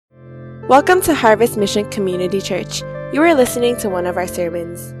Welcome to Harvest Mission Community Church. You are listening to one of our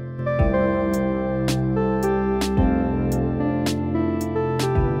sermons.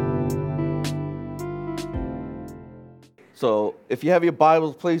 So if you have your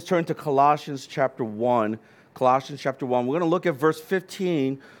Bibles, please turn to Colossians chapter 1. Colossians chapter 1. We're going to look at verse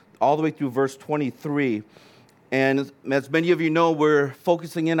 15 all the way through verse 23. And as many of you know, we're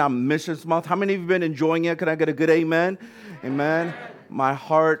focusing in on Missions Month. How many of you have been enjoying it? Can I get a good amen? Amen. My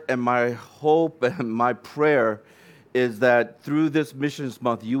heart and my hope and my prayer is that through this Missions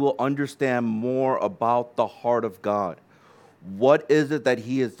Month, you will understand more about the heart of God. What is it that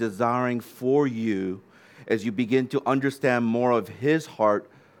He is desiring for you as you begin to understand more of His heart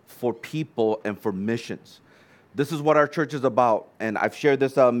for people and for missions? This is what our church is about, and I've shared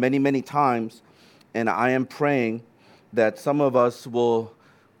this many times, and I am praying that some of us will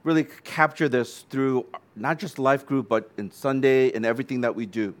really capture this through not just Life Group, but in Sunday and everything that we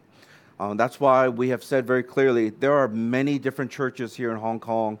do. That's why we have said very clearly, there are many different churches here in Hong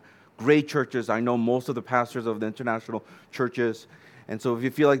Kong, great churches. I know most of the pastors of the international churches. And so if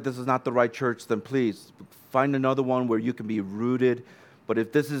you feel like this is not the right church, then please find another one where you can be rooted. But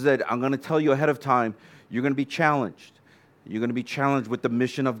if this is it, I'm going to tell you ahead of time, you're going to be challenged. You're going to be challenged with the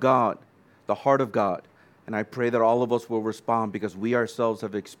mission of God, the heart of God. And I pray that all of us will respond because we ourselves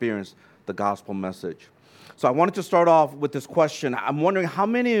have experienced the gospel message. So I wanted to start off with this question. I'm wondering how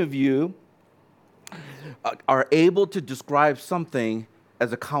many of you are able to describe something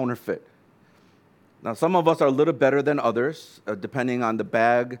as a counterfeit? Now, some of us are a little better than others, depending on the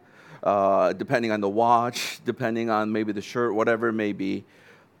bag, depending on the watch, depending on maybe the shirt, whatever it may be.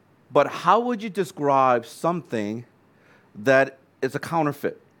 But how would you describe something that is a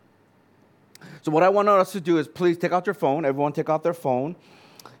counterfeit? So what I want us to do is please take out your phone. Everyone take out their phone.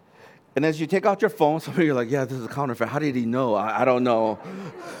 And as you take out your phone, some of you are like, yeah, this is a counterfeit. How did he know? I don't know.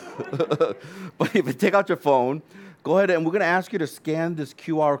 But if you take out your phone, go ahead and we're going to ask you to scan this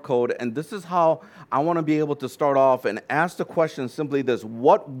QR code. And this is how I want to be able to start off and ask the question simply this.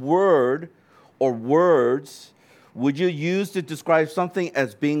 What word or words would you use to describe something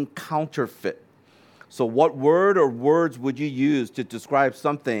as being counterfeit? So what word or words would you use to describe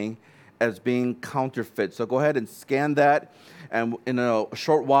something as being counterfeit? So go ahead and scan that. And in a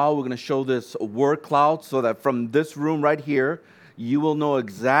short while, we're going to show this word cloud so that from this room right here, you will know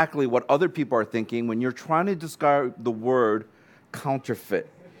exactly what other people are thinking when you're trying to describe the word counterfeit.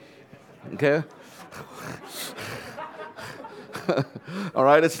 Okay? All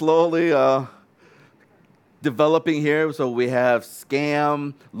right, it's slowly developing here. So we have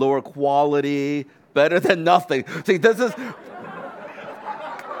scam, lower quality, better than nothing. See, this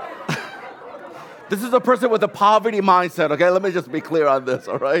is a person with a poverty mindset, okay? Let me just be clear on this,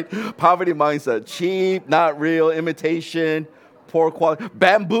 all right? Poverty mindset. Cheap, not real, imitation, poor quality.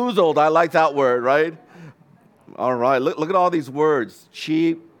 Bamboozled, I like that word, right? All right, look at all these words.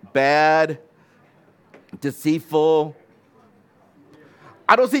 Cheap, bad, deceitful.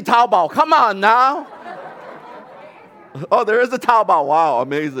 I don't see Taobao. Come on now. Oh, there is a Taobao. Wow,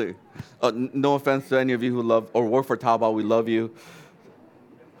 amazing. No offense to any of you who love or work for Taobao. We love you.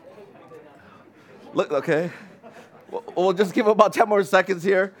 Look, okay. We'll just give about 10 more seconds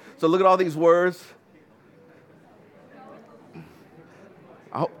here. So look at all these words.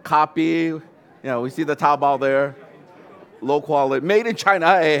 Copy. We see the Taobao there. Low quality. Made in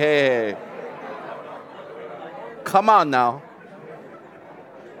China. Hey. Come on now.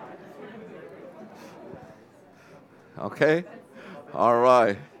 Okay. All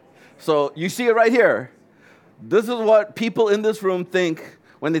right. So you see it right here. This is what people in this room think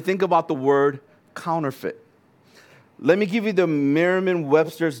when they think about the word counterfeit. Let me give you the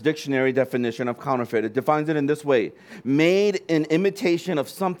Merriam-Webster's dictionary definition of counterfeit. It defines it in this way: made in imitation of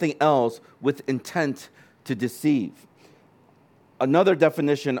something else with intent to deceive. Another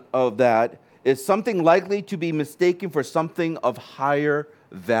definition of that is something likely to be mistaken for something of higher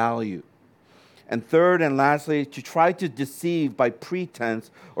value. And third and lastly, to try to deceive by pretense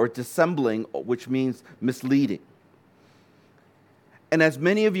or dissembling, which means misleading. And as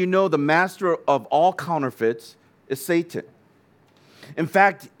many of you know, the master of all counterfeits is Satan. In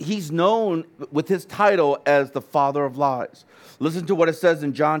fact, he's known with his title as the father of lies. Listen to what it says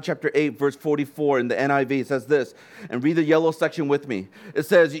in John chapter 8, verse 44 in the NIV. It says this, and read the yellow section with me. It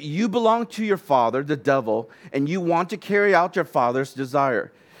says, you belong to your father, the devil, and you want to carry out your father's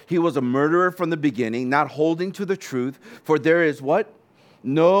desire. He was a murderer from the beginning, not holding to the truth, for there is what?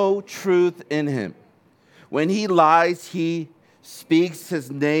 No truth in him. When he lies, he speaks his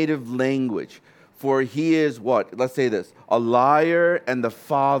native language, for he is what? Let's say this, a liar and the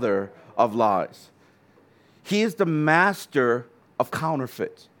father of lies. He is the master of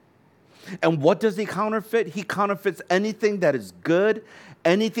counterfeits. And what does he counterfeit? He counterfeits anything that is good,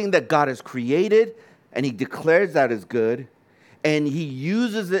 anything that God has created, and he declares that is good, and he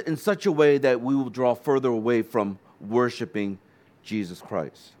uses it in such a way that we will draw further away from worshiping Jesus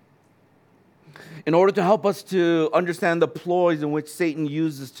Christ. In order to help us to understand the ploys in which Satan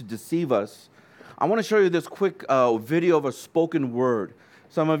uses to deceive us, I want to show you this quick video of a spoken word.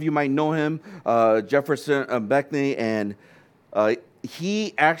 Some of you might know him, Jefferson Beckney, and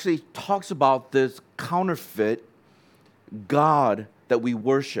he actually talks about this counterfeit God that we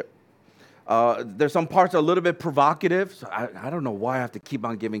worship. There's some parts a little bit provocative. So I don't know why I have to keep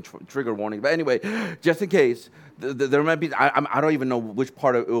on giving trigger warnings. But anyway, just in case, there might be, I don't even know which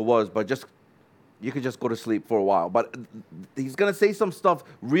part it was, but just, you could just go to sleep for a while. But he's going to say some stuff,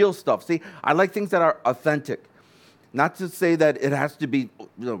 real stuff. See, I like things that are authentic. Not to say that it has to be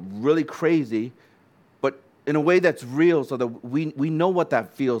really crazy, but in a way that's real so that we know what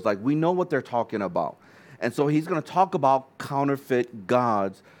that feels like. We know what they're talking about. And so he's going to talk about counterfeit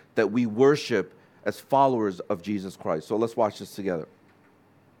gods that we worship as followers of Jesus Christ. So let's watch this together.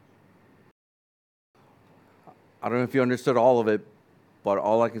 I don't know if you understood all of it, but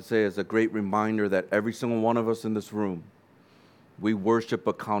all I can say is a great reminder that every single one of us in this room, we worship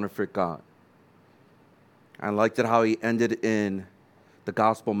a counterfeit God. I liked it how he ended in the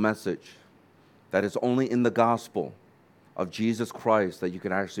gospel message, that it's only in the gospel of Jesus Christ that you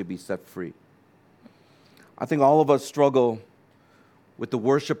can actually be set free. I think all of us struggle with the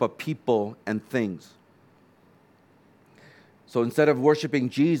worship of people and things. So instead of worshiping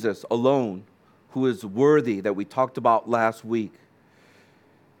Jesus alone, who is worthy, that we talked about last week,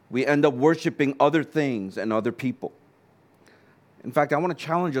 we end up worshiping other things and other people. In fact, I want to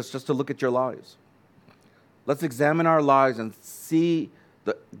challenge us just to look at your lives. Let's examine our lives and see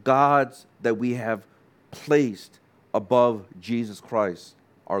the gods that we have placed above Jesus Christ,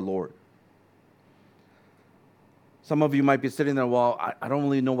 our Lord. Some of you might be sitting there, well, I don't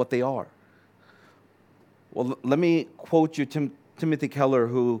really know what they are. Well, let me quote you Timothy Keller,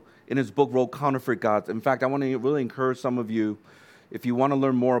 who in his book wrote Counterfeit Gods. In fact, I want to really encourage some of you, if you want to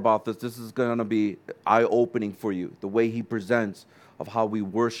learn more about this, this is going to be eye-opening for you, the way he presents of how we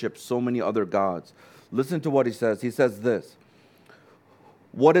worship so many other gods. Listen to what he says. He says this: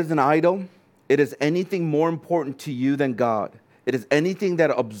 what is an idol? It is anything more important to you than God. It is anything that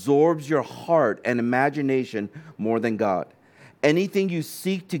absorbs your heart and imagination more than God. Anything you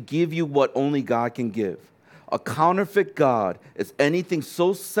seek to give you what only God can give. A counterfeit God is anything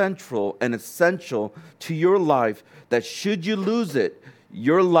so central and essential to your life that should you lose it,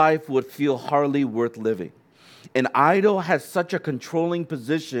 your life would feel hardly worth living. An idol has such a controlling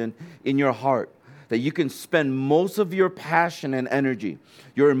position in your heart that you can spend most of your passion and energy,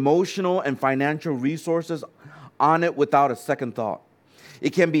 your emotional and financial resources on it without a second thought.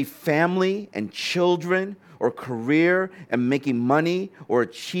 It can be family and children, or career and making money, or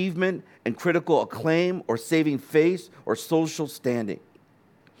achievement and critical acclaim, or saving face, or social standing.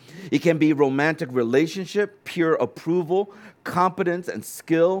 It can be romantic relationship, pure approval, competence and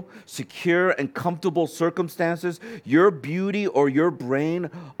skill, secure and comfortable circumstances, your beauty or your brain,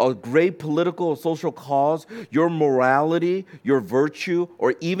 a great political or social cause, your morality, your virtue,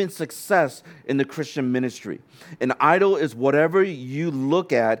 or even success in the Christian ministry. An idol is whatever you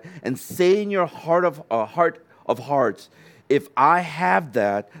look at and say in your heart of hearts, if I have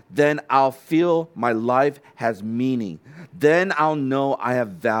that, then I'll feel my life has meaning. Then I'll know I have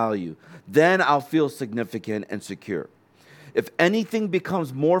value. Then I'll feel significant and secure. If anything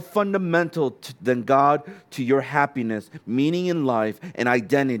becomes more fundamental than God to your happiness, meaning in life, and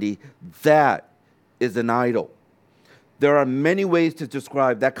identity, that is an idol. There are many ways to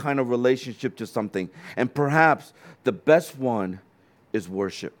describe that kind of relationship to something, and perhaps the best one is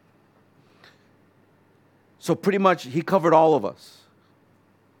worship. So pretty much he covered all of us.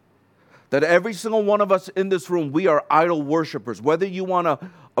 That every single one of us in this room, we are idol worshipers. Whether you want to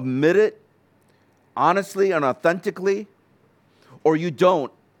admit it honestly and authentically, or you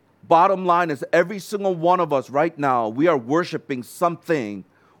don't, bottom line is every single one of us right now, we are worshiping something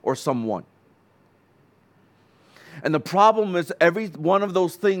or someone. And the problem is every one of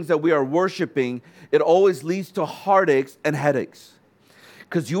those things that we are worshiping, it always leads to heartaches and headaches.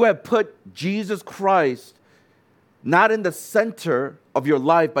 Because you have put Jesus Christ not in the center of your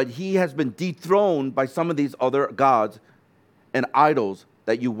life, but he has been dethroned by some of these other gods and idols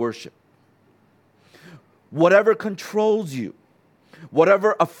that you worship. Whatever controls you,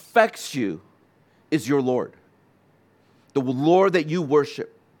 whatever affects you is your Lord. The Lord that you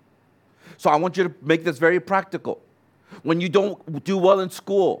worship. So I want you to make this very practical. When you don't do well in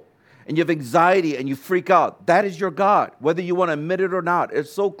school, and you have anxiety and you freak out, that is your God, whether you want to admit it or not. It's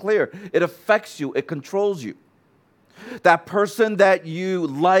so clear. It affects you. It controls you. That person that you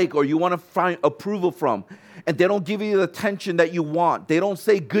like or you want to find approval from, and they don't give you the attention that you want. They don't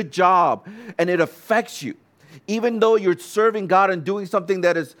say good job, and it affects you. Even though you're serving God and doing something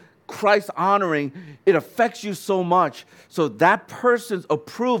that is Christ honoring, it affects you so much. So that person's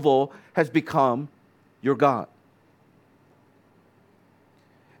approval has become your God.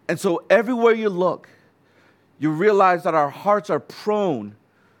 And so everywhere you look, you realize that our hearts are prone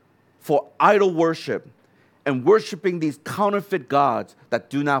for idol worship and worshiping these counterfeit gods that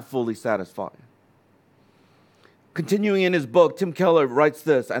do not fully satisfy. Continuing in his book, Tim Keller writes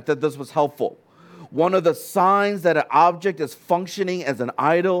this. I thought this was helpful. One of the signs that an object is functioning as an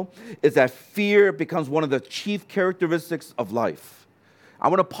idol is that fear becomes one of the chief characteristics of life. I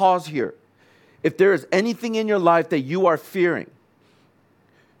want to pause here. If there is anything in your life that you are fearing,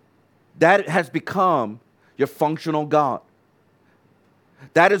 that has become your functional God.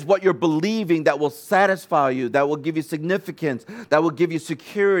 That is what you're believing that will satisfy you, that will give you significance, that will give you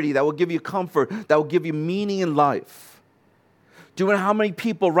security, that will give you comfort, that will give you meaning in life. Do you know how many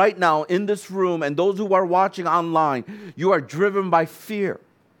people right now in this room and those who are watching online, you are driven by fear?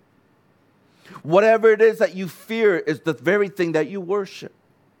 Whatever it is that you fear is the very thing that you worship.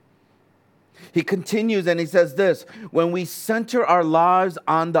 He continues and he says this, when we center our lives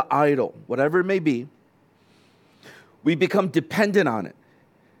on the idol, whatever it may be, we become dependent on it.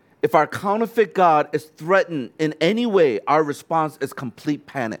 If our counterfeit God is threatened in any way, our response is complete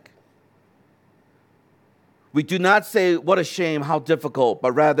panic. We do not say, what a shame, how difficult,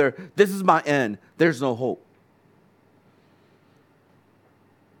 but rather, this is my end, there's no hope.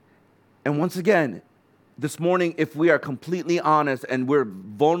 And once again, this morning, if we are completely honest and we're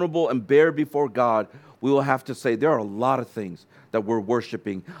vulnerable and bare before God, we will have to say there are a lot of things that we're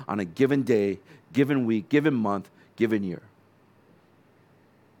worshiping on a given day, given week, given month, given year.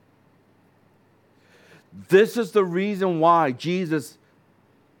 This is the reason why Jesus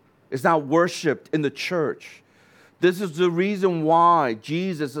is not worshipped in the church. This is the reason why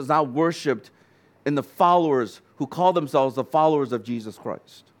Jesus is not worshipped in the followers who call themselves the followers of Jesus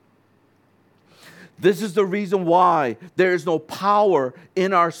Christ. This is the reason why there is no power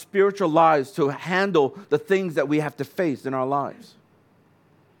in our spiritual lives to handle the things that we have to face in our lives.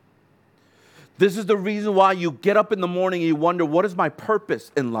 This is the reason why you get up in the morning and you wonder, what is my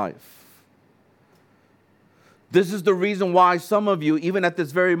purpose in life? This is the reason why some of you, even at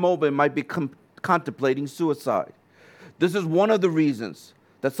this very moment, might be contemplating suicide. This is one of the reasons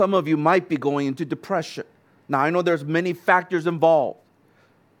that some of you might be going into depression. Now, I know there's many factors involved.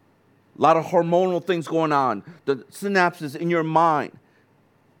 A lot of hormonal things going on, the synapses in your mind.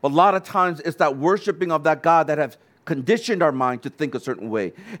 But a lot of times it's that worshiping of that God that has conditioned our mind to think a certain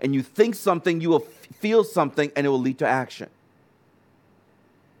way. And you think something, you will feel something, and it will lead to action.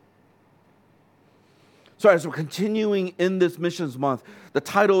 So as we're continuing in this missions month, the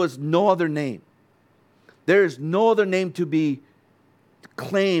title is No Other Name. There is no other name to be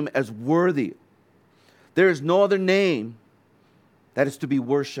claimed as worthy. There is no other name that is to be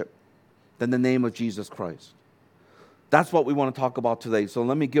worshiped than the name of Jesus Christ. That's what we want to talk about today. So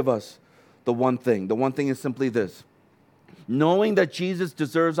let me give us the one thing. The one thing is simply this. Knowing that Jesus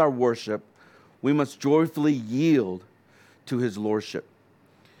deserves our worship, we must joyfully yield to his lordship.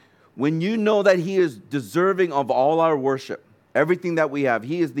 When you know that he is deserving of all our worship, everything that we have,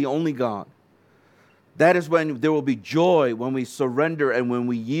 he is the only God. That is when there will be joy when we surrender and when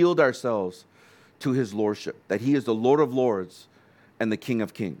we yield ourselves to his lordship, that he is the Lord of lords and the King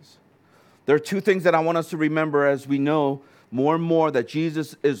of kings. There are two things that I want us to remember as we know more and more that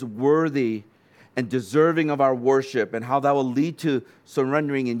Jesus is worthy and deserving of our worship and how that will lead to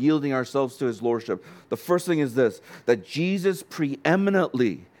surrendering and yielding ourselves to his lordship. The first thing is this, that Jesus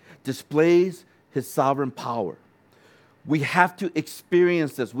preeminently displays his sovereign power. We have to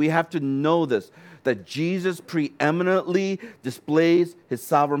experience this. We have to know this, that Jesus preeminently displays his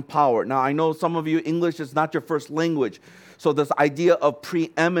sovereign power. Now, I know some of you, English is not your first language. So this idea of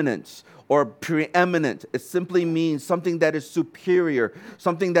preeminence or preeminent, it simply means something that is superior,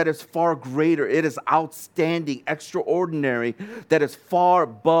 something that is far greater. It is outstanding, extraordinary, that is far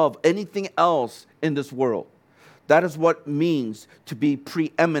above anything else in this world. That is what it means to be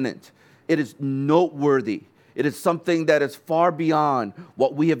preeminent. It is noteworthy. It is something that is far beyond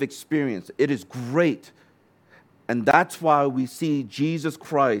what we have experienced. It is great. And that's why we see Jesus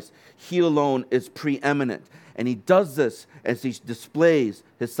Christ, he alone is preeminent. And he does this as he displays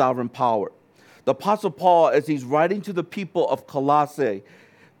his sovereign power. The Apostle Paul, as he's writing to the people of Colossae,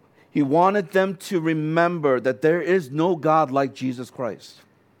 he wanted them to remember that there is no God like Jesus Christ.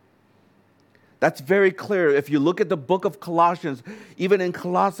 That's very clear. If you look at the book of Colossians, even in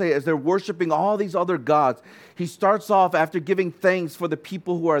Colossae, as they're worshiping all these other gods, he starts off after giving thanks for the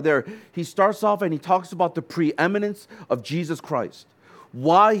people who are there. He starts off and he talks about the preeminence of Jesus Christ,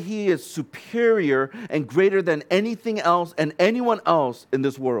 why he is superior and greater than anything else and anyone else in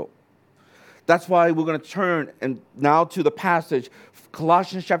this world. That's why we're going to turn and now to the passage,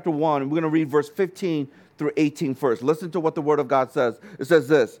 Colossians chapter 1, and we're going to read verse 15 through 18 first. Listen to what the Word of God says. It says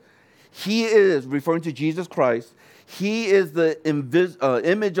this: He is, referring to Jesus Christ, he is the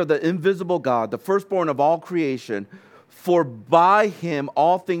image of the invisible God, the firstborn of all creation. For by him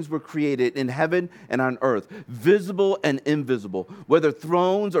all things were created in heaven and on earth, visible and invisible, whether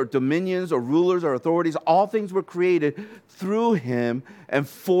thrones or dominions or rulers or authorities, all things were created through him and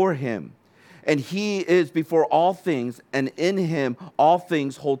for him. And he is before all things, and in him all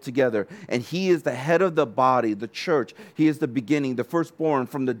things hold together. And he is the head of the body, the church. He is the beginning, the firstborn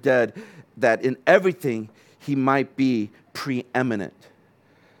from the dead, that in everything he might be preeminent.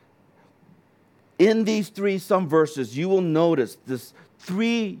 In these some verses, you will notice this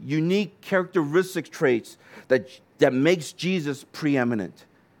three unique characteristic traits that makes Jesus preeminent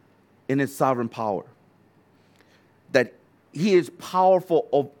in his sovereign power. That he is powerful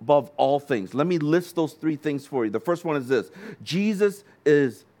above all things. Let me list those three things for you. The first one is this: Jesus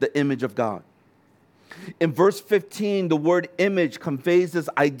is the image of God. In verse 15, the word image conveys this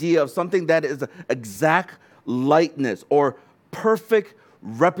idea of something that is exact likeness or perfect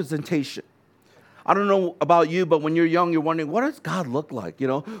representation. I don't know about you, but when you're young, you're wondering, what does God look like? You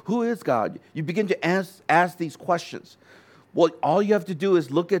know, who is God? You begin to ask these questions. Well, all you have to do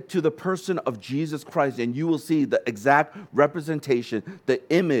is look to the person of Jesus Christ, and you will see the exact representation, the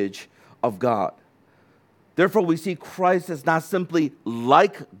image of God. Therefore, we see Christ as not simply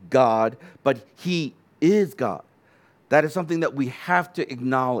like God, but he is God. That is something that we have to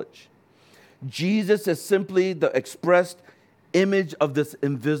acknowledge. Jesus is simply the expressed image of this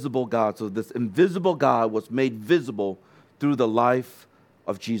invisible God. So this invisible God was made visible through the life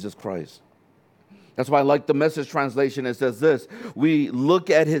of Jesus Christ. That's why I like the Message translation. It says this: we look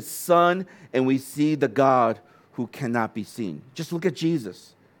at his Son and we see the God who cannot be seen. Just look at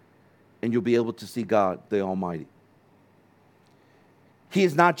Jesus and you'll be able to see God, the Almighty. He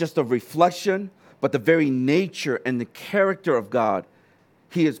is not just a reflection, but the very nature and the character of God.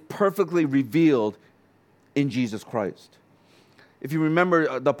 He is perfectly revealed in Jesus Christ. If you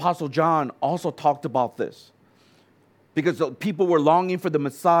remember, the Apostle John also talked about this, because people were longing for the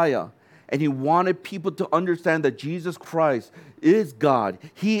Messiah, and he wanted people to understand that Jesus Christ is God.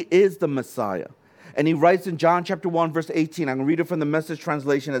 He is the Messiah. And he writes in John chapter 1, verse 18, I'm going to read it from the Message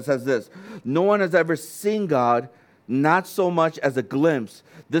translation. It says this: no one has ever seen God, not so much as a glimpse.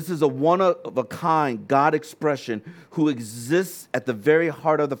 This is a one-of-a-kind God expression who exists at the very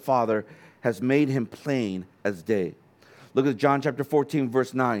heart of the Father, has made him plain as day. Look at John chapter 14,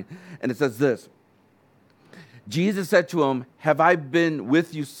 verse 9. And it says this: Jesus said to him, have I been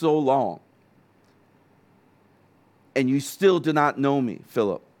with you so long, and you still do not know me,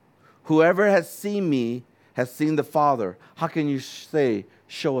 Philip? Whoever has seen me has seen the Father. How can you say,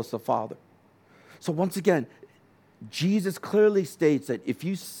 show us the Father? So once again, Jesus clearly states that if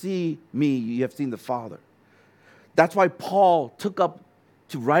you see me, you have seen the Father. That's why Paul took up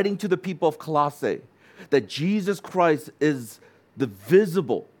to writing to the people of Colossae that Jesus Christ is the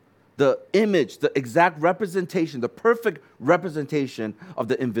visible, the image, the exact representation, the perfect representation of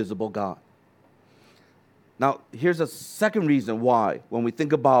the invisible God. Now, here's a second reason why, when we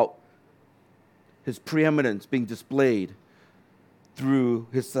think about his preeminence being displayed through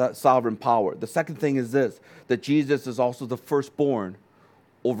his sovereign power. The second thing is this: that Jesus is also the firstborn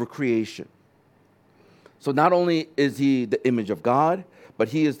over creation. So not only is he the image of God, but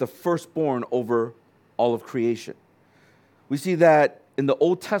he is the firstborn over all of creation. We see that in the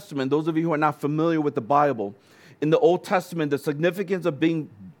Old Testament. Those of you who are not familiar with the Bible, in the Old Testament, the significance of being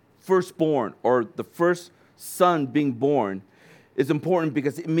firstborn, or the first son being born, is important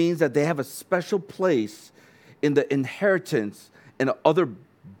because it means that they have a special place in the inheritance and other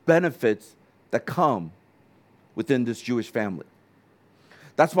benefits that come within this Jewish family.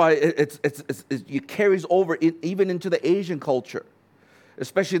 That's why it carries over even into the Asian culture,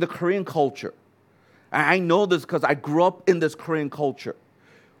 especially the Korean culture. I know this because I grew up in this Korean culture,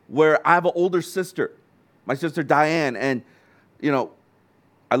 where I have an older sister, my sister Diane, and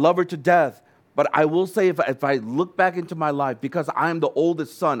I love her to death. But I will say, if I look back into my life, because I'm the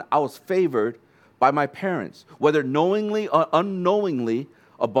oldest son, I was favored by my parents, whether knowingly or unknowingly,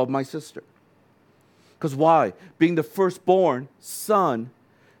 above my sister. Because why? Being the firstborn son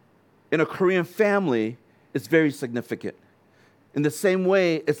in a Korean family is very significant. In the same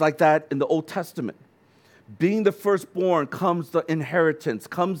way, it's like that in the Old Testament. Being the firstborn comes the inheritance,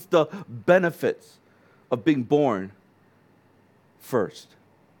 comes the benefits of being born first.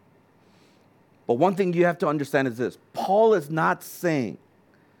 But one thing you have to understand is this. Paul is not saying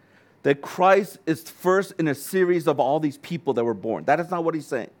that Christ is first in a series of all these people that were born. That is not what he's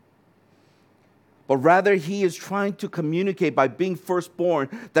saying. But rather, he is trying to communicate by being firstborn.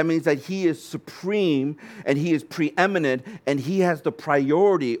 That means that he is supreme and he is preeminent and he has the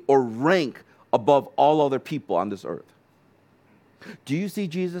priority or rank above all other people on this earth. Do you see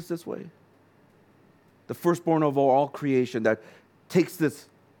Jesus this way? The firstborn of all creation that takes this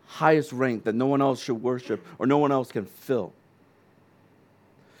highest rank that no one else should worship or no one else can fill.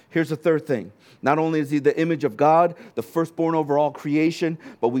 Here's the third thing. Not only is he the image of God, the firstborn over all creation,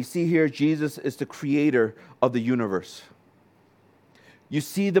 but we see here Jesus is the creator of the universe. You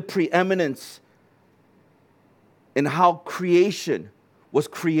see the preeminence in how creation was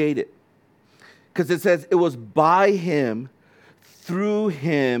created. Because it says it was by him, through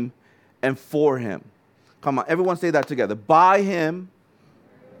him, and for him. Come on, everyone say that together. By him.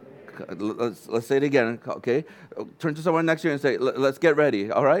 Let's say it again, okay? Turn to someone next to you and say, let's get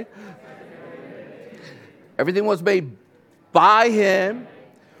ready, all right? Everything was made by him,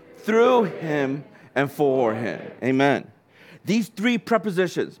 through him, and for him. Amen. These three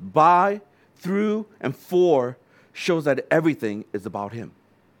prepositions, by, through, and for, shows that everything is about him.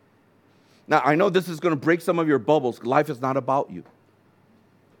 Now, I know this is going to break some of your bubbles. Life is not about you.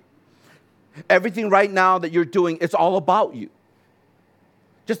 Everything right now that you're doing, it's all about you.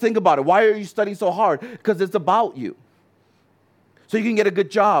 Just think about it. Why are you studying so hard? Because it's about you. So you can get a good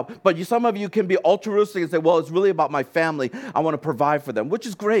job. But some of you can be altruistic and say, well, it's really about my family. I want to provide for them, which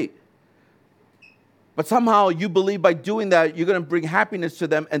is great. But somehow you believe by doing that, you're going to bring happiness to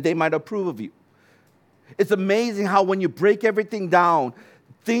them and they might approve of you. It's amazing how when you break everything down,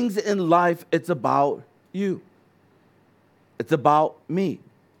 things in life, it's about you. It's about me.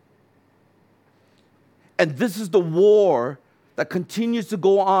 And this is the war that continues to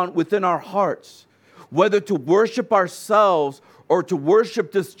go on within our hearts, whether to worship ourselves or to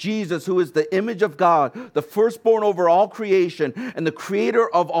worship this Jesus who is the image of God, the firstborn over all creation and the creator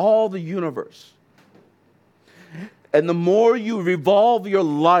of all the universe. And the more you revolve your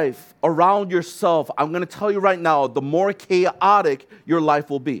life around yourself, I'm going to tell you right now, the more chaotic your life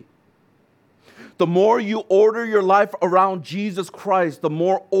will be. The more you order your life around Jesus Christ, the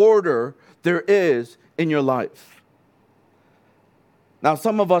more order there is in your life. Now,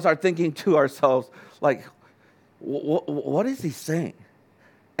 some of us are thinking to ourselves, like, what is he saying?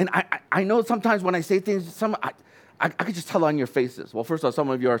 And I know sometimes when I say things, I could just tell on your faces. Well, first of all, some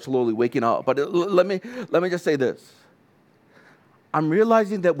of you are slowly waking up. But let me just say this. I'm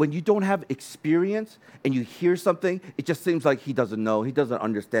realizing that when you don't have experience and you hear something, it just seems like he doesn't know, he doesn't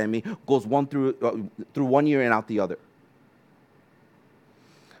understand me, goes through one ear and out the other.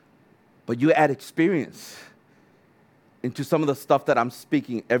 But you add experience into some of the stuff that I'm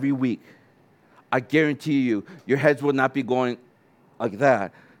speaking every week, I guarantee you, your heads will not be going like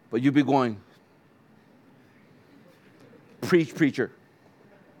that, but you'll be going, preach, preacher.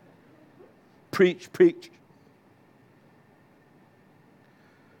 Preach, preach.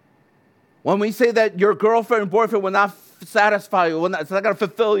 When we say that your girlfriend and boyfriend will not satisfy you, it's not going to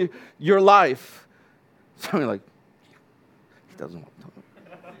fulfill your life, something like, he doesn't want to.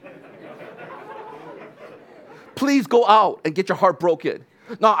 Please go out and get your heart broken.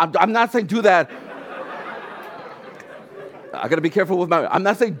 No, I'm not saying do that. I got to be careful with I'm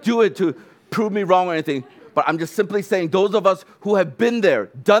not saying do it to prove me wrong or anything, but I'm just simply saying those of us who have been there,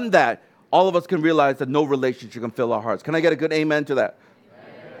 done that, all of us can realize that no relationship can fill our hearts. Can I get a good amen to that?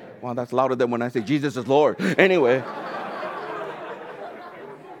 Amen. Wow, that's louder than when I say Jesus is Lord. Anyway,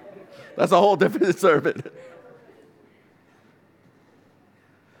 that's a whole different sermon.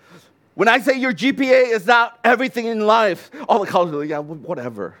 When I say your GPA is not everything in life, all the colleges are like, yeah,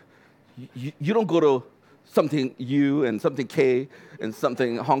 whatever. You don't go to something U and something K and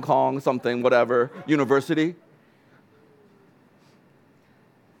something Hong Kong, something whatever, university.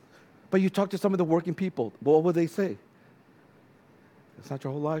 But you talk to some of the working people, what will they say? It's not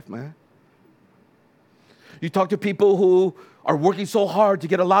your whole life, man. You talk to people who are working so hard to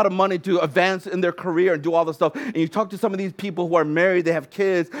get a lot of money to advance in their career and do all this stuff. And you talk to some of these people who are married, they have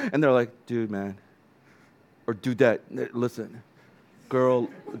kids, and they're like, dude, man, or dudette, listen, girl,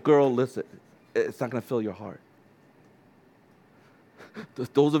 listen, it's not going to fill your heart.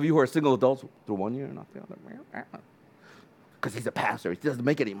 Those of you who are single adults, through 1 year and not the other, because he's a pastor, he doesn't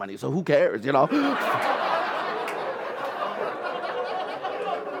make any money, so who cares, you know?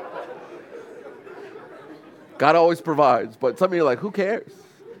 God always provides, but some of you are like, who cares?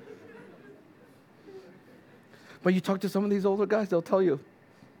 But you talk to some of these older guys, they'll tell you,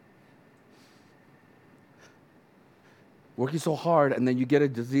 working so hard and then you get a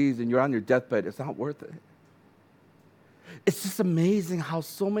disease and you're on your deathbed, it's not worth it. It's just amazing how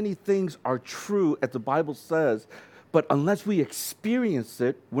so many things are true, as the Bible says, but unless we experience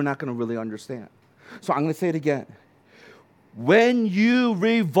it, we're not going to really understand. So I'm going to say it again. When you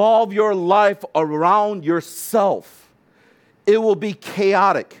revolve your life around yourself, it will be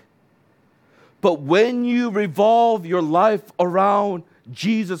chaotic. But when you revolve your life around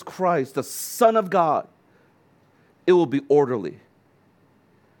Jesus Christ, the Son of God, it will be orderly.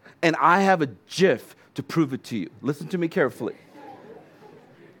 And I have a GIF to prove it to you. Listen to me carefully.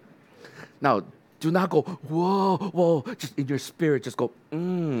 Now, do not go, whoa, whoa. Just in your spirit, just go,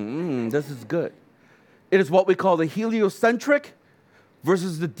 this is good. It is what we call the heliocentric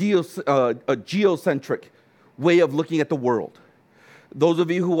versus the geocentric way of looking at the world. Those of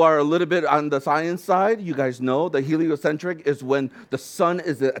you who are a little bit on the science side, you guys know the heliocentric is when the sun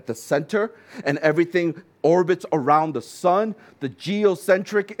is at the center and everything orbits around the sun. The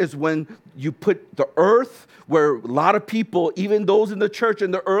geocentric is when you put the earth, where a lot of people, even those in the church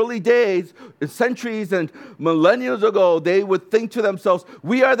in the early days, centuries and millennia ago, they would think to themselves,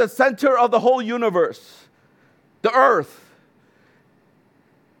 we are the center of the whole universe, the earth.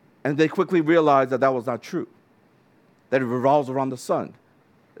 And they quickly realized that that was not true, that it revolves around the sun.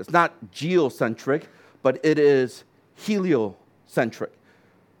 It's not geocentric, but it is heliocentric.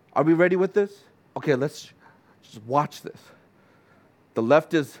 Are we ready with this? Okay, let's just watch this. The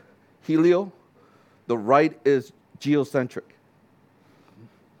left is helio, the right is geocentric.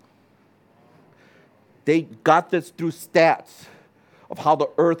 They got this through stats of how the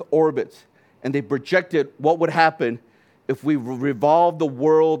earth orbits, and they projected what would happen if we revolve the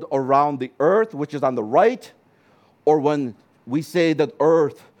world around the earth, which is on the right, or when we say that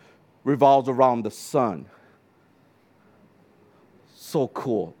earth revolves around the sun. So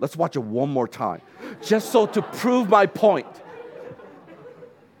cool. Let's watch it one more time, just so to prove my point.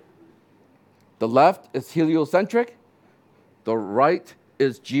 The left is heliocentric, the right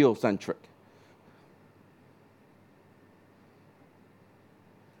is geocentric.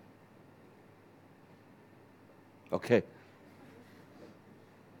 Okay.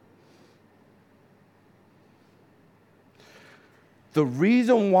 The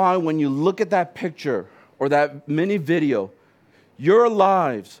reason why when you look at that picture or that mini video, your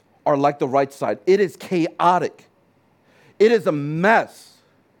lives are like the right side. It is chaotic. It is a mess.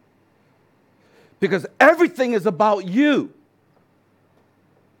 Because everything is about you.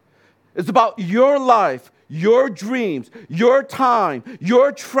 It's about your life, your dreams, your time,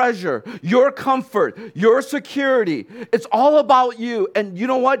 your treasure, your comfort, your security. It's all about you. And you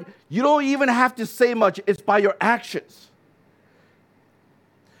know what? You don't even have to say much. It's by your actions.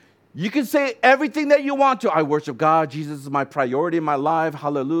 You can say everything that you want to. I worship God. Jesus is my priority in my life.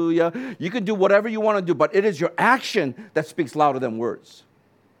 Hallelujah. You can do whatever you want to do, but it is your action that speaks louder than words.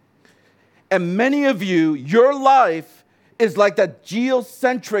 And many of you, your life is like that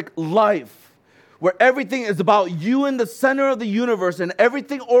geocentric life where everything is about you in the center of the universe and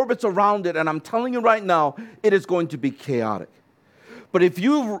everything orbits around it. And I'm telling you right now, it is going to be chaotic. But if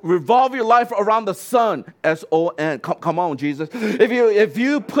you revolve your life around the sun, S-O-N, come on, Jesus. If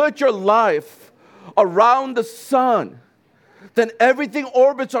you put your life around the sun, then everything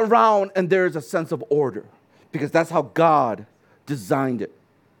orbits around and there is a sense of order, because that's how God designed it.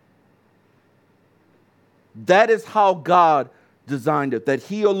 That is how God designed it, that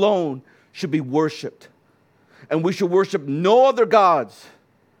He alone should be worshiped. And we should worship no other gods,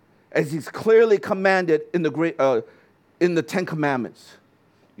 as He's clearly commanded in the Ten Commandments.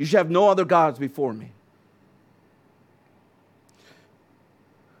 You should have no other gods before me.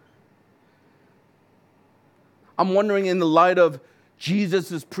 I'm wondering, in the light of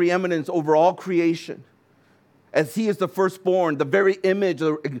Jesus' preeminence over all creation, as He is the firstborn, the very image,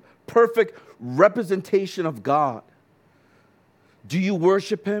 the perfect representation of God, do you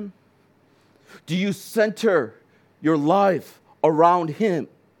worship Him? Do you center your life around Him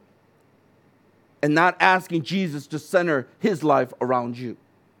and not asking Jesus to center His life around you?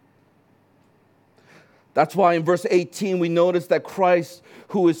 That's why in verse 18 we notice that Christ,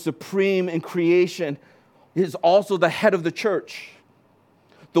 who is supreme in creation, is also the head of the church.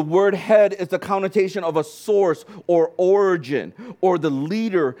 The word head is the connotation of a source or origin or the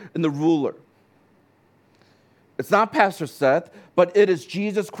leader and the ruler. It's not Pastor Seth, but it is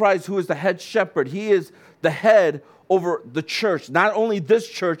Jesus Christ who is the head shepherd. He is the head over the church, not only this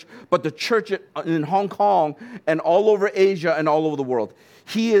church, but the church in Hong Kong and all over Asia and all over the world.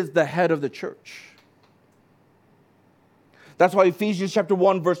 He is the head of the church. That's why Ephesians chapter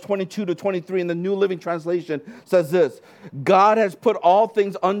 1, verse 22 to 23 in the New Living Translation says this: God has put all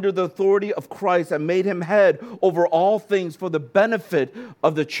things under the authority of Christ and made him head over all things for the benefit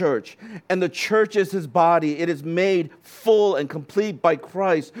of the church. And the church is his body. It is made full and complete by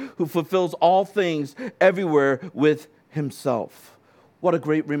Christ, who fulfills all things everywhere with himself. What a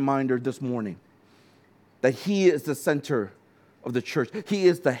great reminder this morning that he is the center of the church. He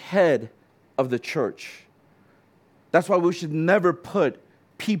is the head of the church. That's why we should never put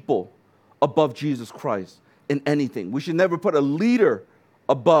people above Jesus Christ in anything. We should never put a leader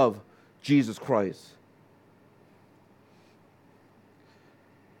above Jesus Christ.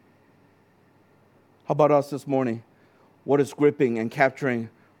 How about us this morning? What is gripping and capturing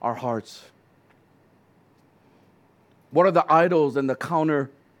our hearts? What are the idols and the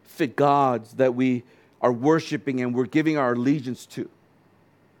counterfeit gods that we are worshiping and we're giving our allegiance to?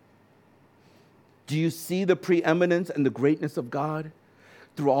 Do you see the preeminence and the greatness of God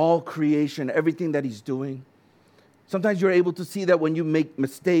through all creation, everything that he's doing? Sometimes you're able to see that when you make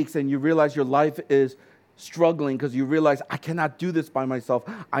mistakes and you realize your life is struggling because you realize, I cannot do this by myself.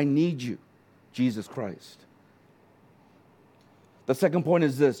 I need you, Jesus Christ. The second point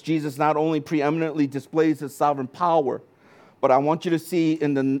is this: Jesus not only preeminently displays his sovereign power, but I want you to see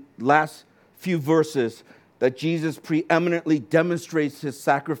in the last few verses that Jesus preeminently demonstrates his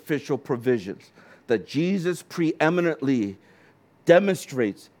sacrificial provisions. That Jesus preeminently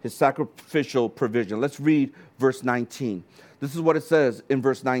demonstrates his sacrificial provision. Let's read verse 19. This is what it says in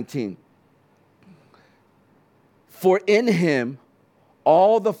verse 19. For in him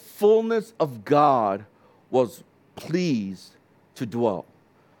all the fullness of God was pleased to dwell.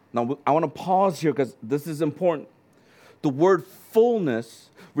 Now, I want to pause here because this is important. The word fullness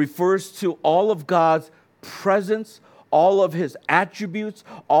refers to all of God's presence, all of his attributes,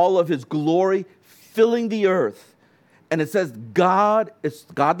 all of his glory filling the earth. And it says God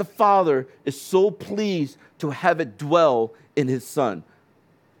the Father is so pleased to have it dwell in his Son,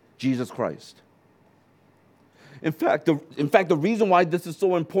 Jesus Christ. In fact, the reason why this is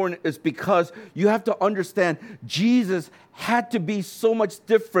so important is because you have to understand Jesus had to be so much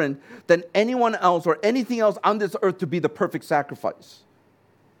different than anyone else or anything else on this earth to be the perfect sacrifice.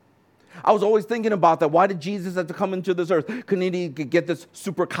 I was always thinking about that. Why did Jesus have to come into this earth? Couldn't he get this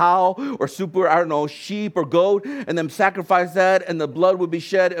super cow or super, sheep or goat and then sacrifice that and the blood would be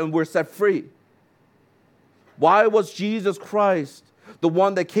shed and we're set free? Why was Jesus Christ the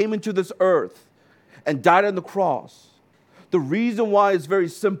one that came into this earth and died on the cross? The reason why is very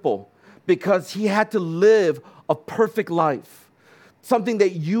simple. Because he had to live a perfect life. Something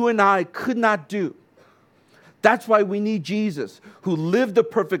that you and I could not do. That's why we need Jesus, who lived a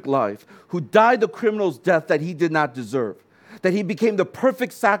perfect life, who died the criminal's death that he did not deserve, that he became the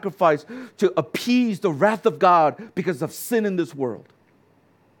perfect sacrifice to appease the wrath of God because of sin in this world.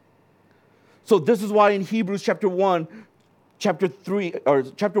 So this is why in Hebrews chapter 1, chapter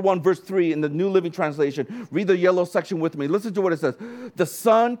 1, verse 3 in the New Living Translation, read the yellow section with me. Listen to what it says. The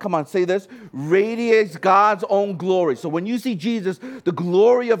Son, come on, say this, radiates God's own glory. So when you see Jesus, the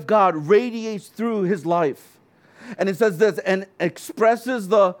glory of God radiates through his life. And it says this, and expresses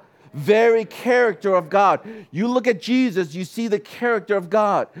the very character of God. You look at Jesus, you see the character of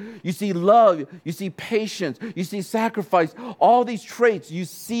God. You see love, you see patience, you see sacrifice. All these traits, you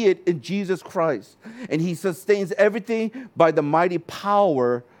see it in Jesus Christ. And he sustains everything by the mighty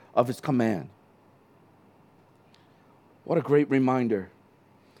power of his command. What a great reminder.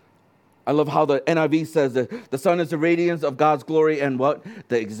 I love how the NIV says that the Son is the radiance of God's glory and what?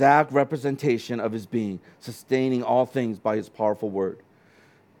 The exact representation of his being, sustaining all things by his powerful word.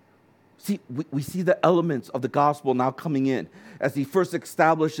 See, we see the elements of the gospel now coming in as he first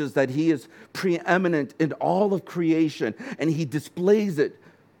establishes that he is preeminent in all of creation and he displays it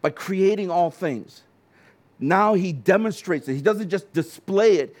by creating all things. Now he demonstrates it. He doesn't just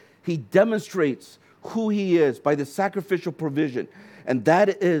display it, he demonstrates who he is by the sacrificial provision. And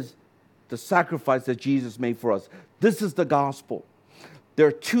that is the sacrifice that Jesus made for us. This is the gospel. There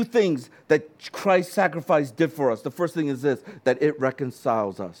are two things that Christ's sacrifice did for us. The first thing is this, that it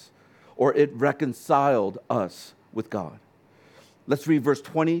reconciles us, or it reconciled us with God. Let's read verse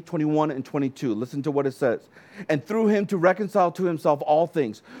 20, 21, and 22. Listen to what it says. And through him to reconcile to himself all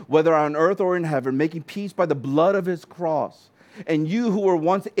things, whether on earth or in heaven, making peace by the blood of his cross. And you who were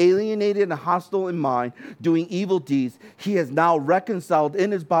once alienated and hostile in mind, doing evil deeds, he has now reconciled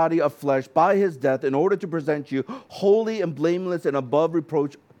in his body of flesh by his death in order to present you holy and blameless and above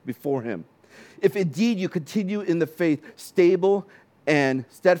reproach before him. If indeed you continue in the faith, stable and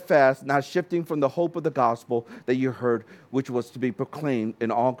steadfast, not shifting from the hope of the gospel that you heard, which was to be proclaimed in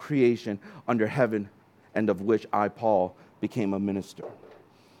all creation under heaven, and of which I, Paul, became a minister.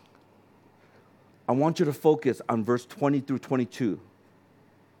 I want you to focus on verse 20 through 22.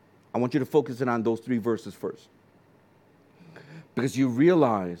 I want you to focus in on those 3 verses first. Because you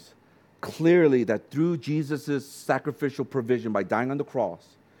realize clearly that through Jesus' sacrificial provision by dying on the cross,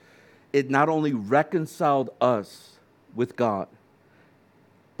 it not only reconciled us with God,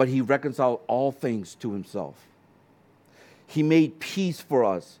 but he reconciled all things to himself. He made peace for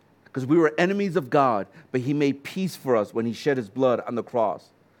us because we were enemies of God, but he made peace for us when he shed his blood on the cross.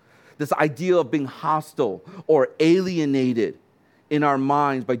 This idea of being hostile or alienated in our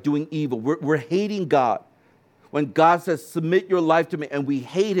minds by doing evil. We're hating God. When God says, submit your life to me, and we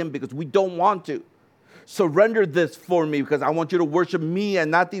hate him because we don't want to. Surrender this for me because I want you to worship me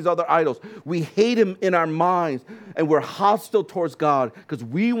and not these other idols. We hate him in our minds, and we're hostile towards God because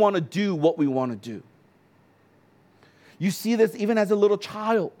we want to do what we want to do. You see this even as a little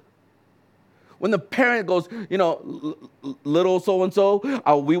child. When the parent goes, little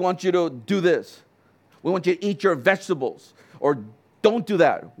so-and-so, we want you to do this. We want you to eat your vegetables, or don't do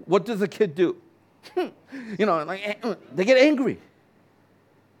that. What does the kid do? They get angry.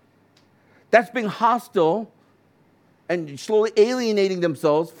 That's being hostile and slowly alienating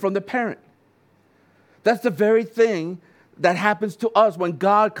themselves from the parent. That's the very thing that happens to us when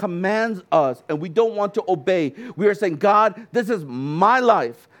God commands us and we don't want to obey. We are saying, God, this is my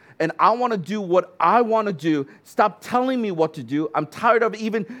life and I want to do what I want to do. Stop telling me what to do. I'm tired of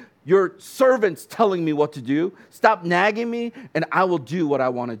even your servants telling me what to do. Stop nagging me and I will do what I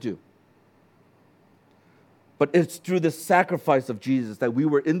want to do. But it's through the sacrifice of Jesus that we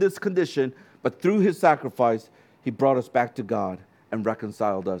were in this condition, but through his sacrifice, he brought us back to God and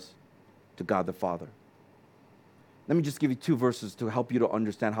reconciled us to God the Father. Let me just give you 2 verses to help you to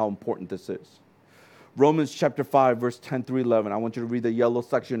understand how important this is. Romans chapter 5, verse 10 through 11. I want you to read the yellow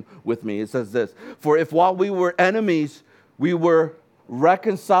section with me. It says this: For if while we were enemies, we were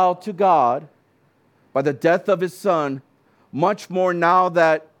reconciled to God by the death of his Son, much more now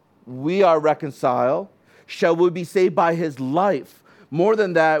that we are reconciled, shall we be saved by his life. More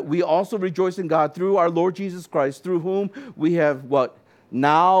than that, we also rejoice in God through our Lord Jesus Christ, through whom we have what?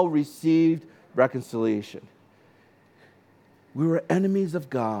 Now received reconciliation. We were enemies of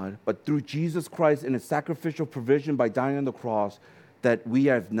God, but through Jesus Christ and his sacrificial provision by dying on the cross, that we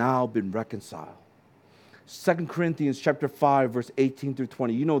have now been reconciled. 2 Corinthians chapter 5, verse 18 through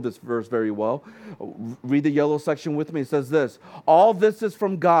 20. You know this verse very well. Read the yellow section with me. It says this: All this is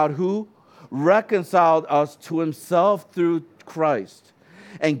from God, who reconciled us to himself through Christ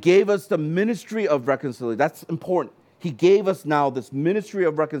and gave us the ministry of reconciliation. That's important. He gave us now this ministry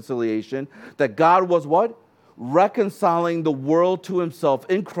of reconciliation, that God was what? Reconciling the world to himself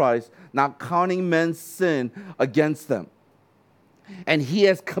in Christ, not counting men's sin against them. And he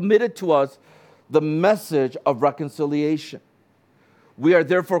has committed to us the message of reconciliation. We are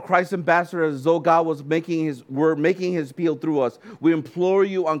therefore Christ's ambassadors, as though God was making his appeal through us. We implore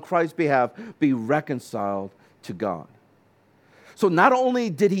you on Christ's behalf, be reconciled to God. So not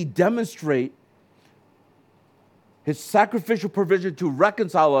only did he demonstrate his sacrificial provision to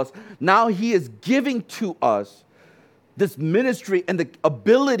reconcile us, now he is giving to us this ministry and the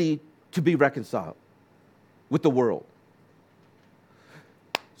ability to be reconciled with the world.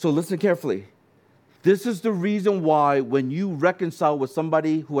 So listen carefully. This is the reason why when you reconcile with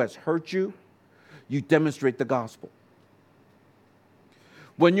somebody who has hurt you, you demonstrate the gospel.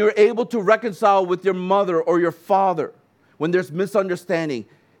 When you're able to reconcile with your mother or your father, when there's misunderstanding,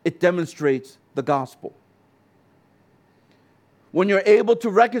 it demonstrates the gospel. When you're able to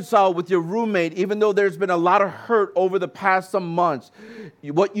reconcile with your roommate, even though there's been a lot of hurt over the past some months,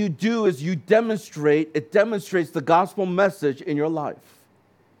 what you do is it demonstrates the gospel message in your life.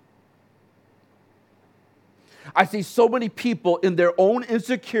 I see so many people in their own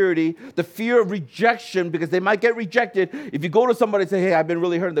insecurity, the fear of rejection, because they might get rejected. If you go to somebody and say, hey, I've been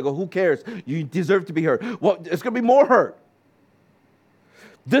really hurt, and they go, who cares? You deserve to be hurt. Well, it's going to be more hurt.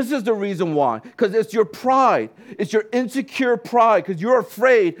 This is the reason why. Because it's your pride. It's your insecure pride. Because you're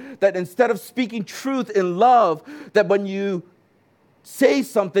afraid that instead of speaking truth in love, that when you say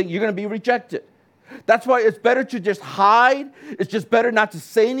something, you're going to be rejected. That's why it's better to just hide. It's just better not to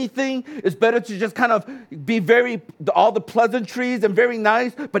say anything. It's better to just kind of be all the pleasantries and very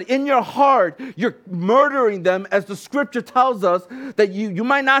nice. But in your heart, you're murdering them, as the scripture tells us that you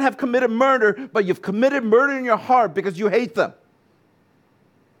might not have committed murder, but you've committed murder in your heart because you hate them.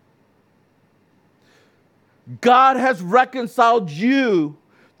 God has reconciled you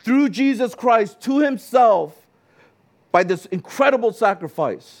through Jesus Christ to himself by this incredible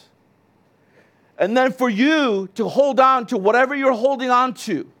sacrifice. And then for you to hold on to whatever you're holding on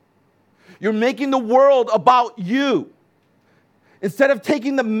to, you're making the world about you. Instead of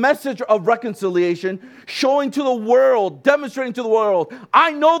taking the message of reconciliation, showing to the world, demonstrating to the world,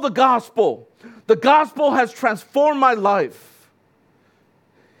 I know the gospel. The gospel has transformed my life.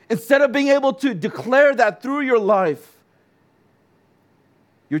 Instead of being able to declare that through your life,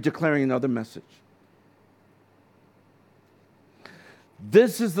 you're declaring another message.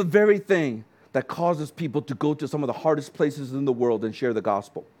 This is the very thing that causes people to go to some of the hardest places in the world and share the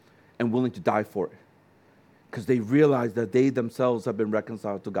gospel and willing to die for it. Because they realize that they themselves have been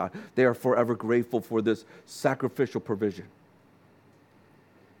reconciled to God. They are forever grateful for this sacrificial provision.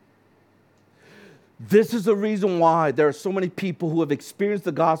 This is the reason why there are so many people who have experienced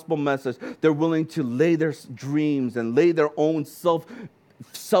the gospel message. They're willing to lay their dreams and lay their own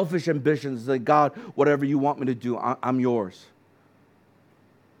selfish ambitions and say, God, whatever you want me to do, I'm yours.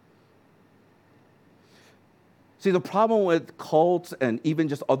 See, the problem with cults and even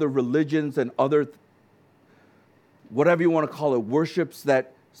just other religions and other whatever you want to call it, worships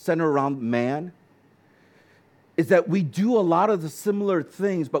that center around man, is that we do a lot of the similar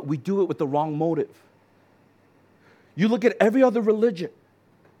things, but we do it with the wrong motive. You look at every other religion.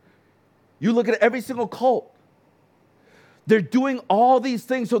 You look at every single cult. They're doing all these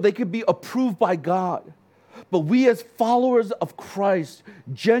things so they can be approved by God. But we as followers of Christ,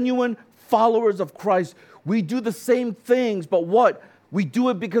 genuine followers of Christ, we do the same things, but what? We do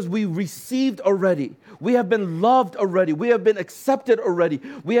it because we received already. We have been loved already. We have been accepted already.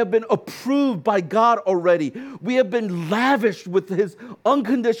 We have been approved by God already. We have been lavished with His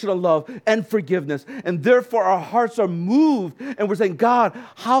unconditional love and forgiveness. And therefore our hearts are moved and we're saying, God,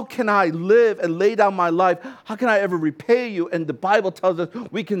 how can I live and lay down my life? How can I ever repay you? And the Bible tells us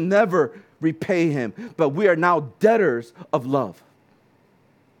we can never repay Him, but we are now debtors of love.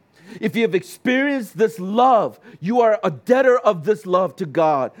 If you have experienced this love, you are a debtor of this love to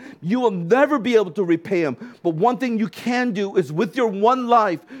God. You will never be able to repay Him. But one thing you can do is with your one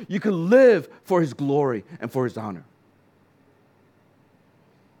life, you can live for His glory and for His honor.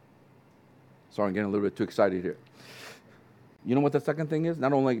 Sorry, I'm getting a little bit too excited here. You know what the second thing is?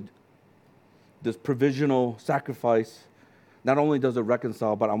 Not only this provisional sacrifice, not only does it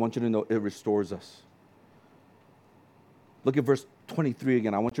reconcile, but I want you to know it restores us. Look at verse 23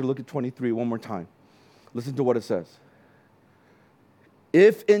 again. I want you to look at 23 one more time. Listen to what it says.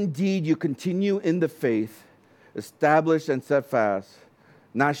 If indeed you continue in the faith, established and set fast,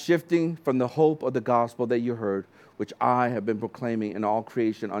 not shifting from the hope of the gospel that you heard, which I have been proclaiming in all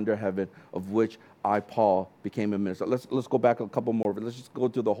creation under heaven, of which I, Paul, became a minister. Let's go back a couple more, but let's just go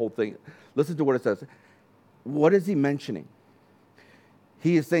through the whole thing. Listen to what it says. What is he mentioning?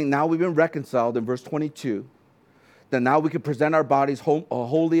 He is saying now we've been reconciled in verse 22. Then now we can present our bodies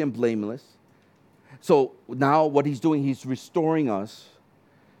holy and blameless. So now what he's doing, he's restoring us.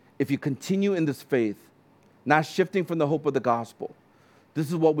 If you continue in this faith, not shifting from the hope of the gospel, this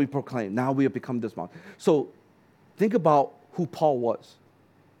is what we proclaim. Now we have become this man. So think about who Paul was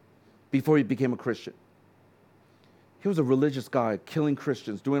before he became a Christian. He was a religious guy, killing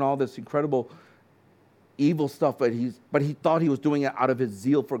Christians, doing all this incredible evil stuff, but he thought he was doing it out of his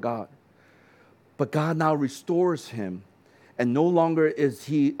zeal for God. But God now restores him, and no longer is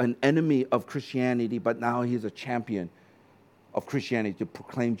he an enemy of Christianity, but now he's a champion of Christianity to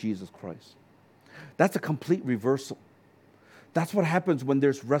proclaim Jesus Christ. That's a complete reversal. That's what happens when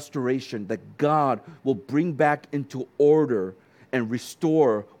there's restoration, that God will bring back into order and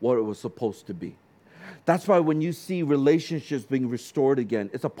restore what it was supposed to be. That's why when you see relationships being restored again,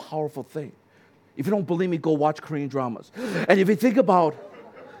 it's a powerful thing. If you don't believe me, go watch Korean dramas. And if you think about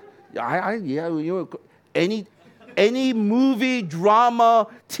any movie, drama,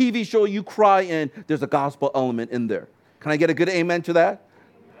 TV show you cry in, there's a gospel element in there. Can I get a good amen to that?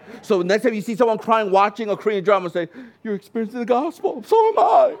 So next time you see someone crying watching a Korean drama, say, you're experiencing the gospel. So am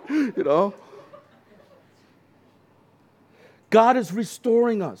I. You know? God is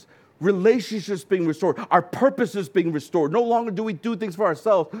restoring us. Relationships being restored. Our purpose is being restored. No longer do we do things for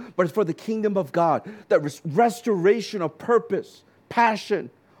ourselves, but it's for the kingdom of God. That restoration of purpose, passion,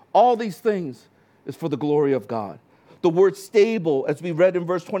 all these things is for the glory of God. The word stable, as we read in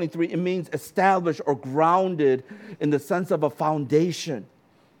verse 23, it means established or grounded in the sense of a foundation.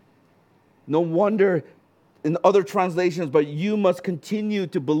 No wonder in other translations, but you must continue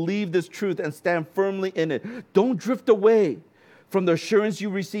to believe this truth and stand firmly in it. Don't drift away from the assurance you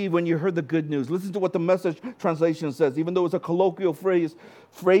received when you heard the good news. Listen to what the Message translation says. Even though it's a colloquial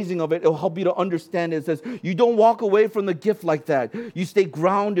phrasing of it, it'll help you to understand it. It says, you don't walk away from the gift like that. You stay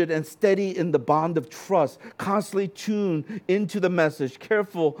grounded and steady in the bond of trust, constantly tuned into the message,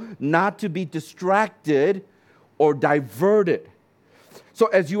 careful not to be distracted or diverted. So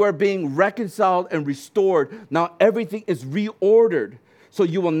as you are being reconciled and restored, now everything is reordered. So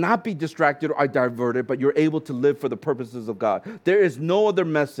you will not be distracted or diverted, but you're able to live for the purposes of God. There is no other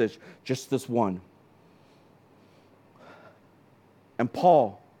message, just this one. And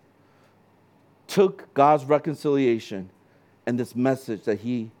Paul took God's reconciliation and this message that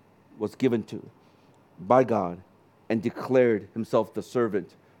he was given to by God and declared himself the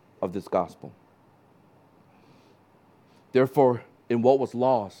servant of this gospel. Therefore, in what was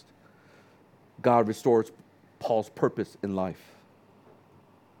lost, God restores Paul's purpose in life.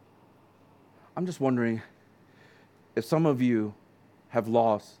 I'm just wondering if some of you have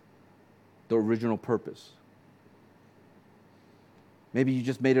lost the original purpose. Maybe you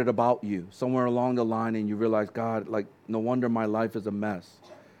just made it about you somewhere along the line and you realize, God, like, no wonder my life is a mess.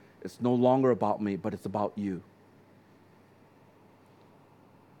 It's no longer about me, but it's about you.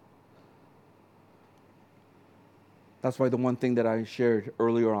 That's why the one thing that I shared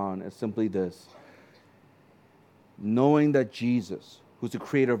earlier on is simply this. Knowing that Jesus, who's the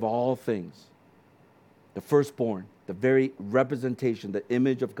creator of all things, the firstborn, the very representation, the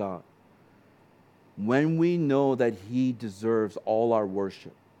image of God, when we know that he deserves all our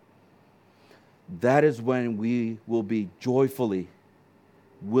worship, that is when we will be joyfully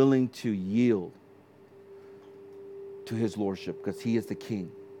willing to yield to his lordship, because he is the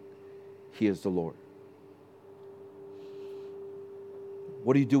king. He is the Lord.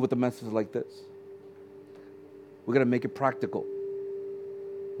 What do you do with a message like this? We're going to make it practical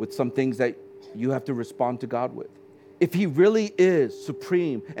with some things that you have to respond to God with. If he really is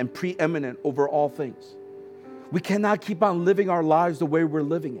supreme and preeminent over all things, we cannot keep on living our lives the way we're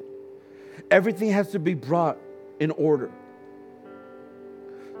living it. Everything has to be brought in order.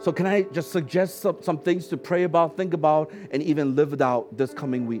 So can I just suggest some things to pray about, think about, and even live it out this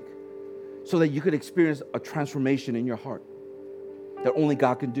coming week so that you could experience a transformation in your heart that only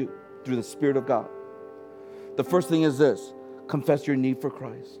God can do through the Spirit of God. The first thing is this: confess your need for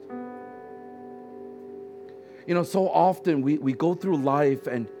Christ. You know, so often we go through life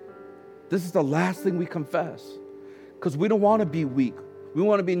and this is the last thing we confess because we don't want to be weak. We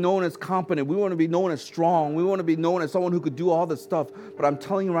want to be known as competent. We want to be known as strong. We want to be known as someone who could do all this stuff. But I'm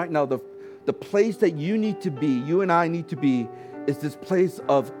telling you right now, the place that you need to be, you and I need to be, is this place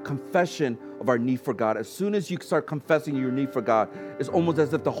of confession of our need for God. As soon as you start confessing your need for God, it's almost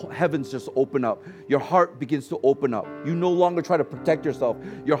as if the heavens just open up. Your heart begins to open up. You no longer try to protect yourself.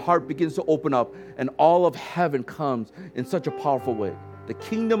 Your heart begins to open up, and all of heaven comes in such a powerful way. The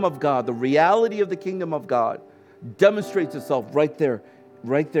kingdom of God, the reality of the kingdom of God, demonstrates itself right there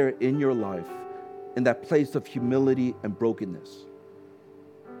in your life, in that place of humility and brokenness.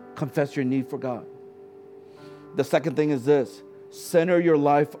 Confess your need for God. The second thing is this: center your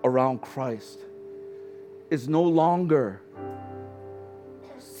life around Christ. It's no longer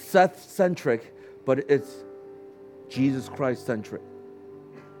Seth-centric, but it's Jesus Christ-centric,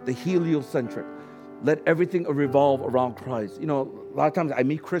 the heliocentric. Let everything revolve around Christ. You know, a lot of times I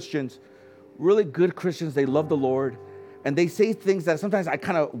meet Christians, really good Christians, they love the Lord, and they say things that sometimes I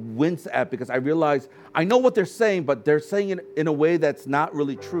kind of wince at because I realize I know what they're saying, but they're saying it in a way that's not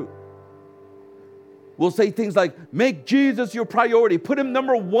really true. We'll say things like, make Jesus your priority. Put him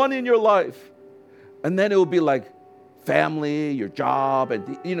number one in your life. And then it will be like family, your job,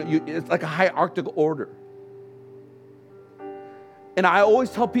 and it's like a hierarchical order. And I always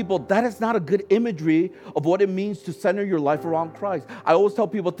tell people that is not a good imagery of what it means to center your life around Christ. I always tell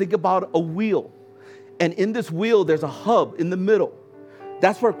people, think about a wheel. And in this wheel, there's a hub in the middle.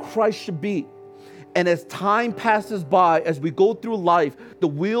 That's where Christ should be. And as time passes by, as we go through life, the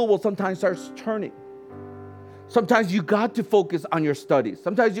wheel will sometimes start turning. Sometimes you got to focus on your studies.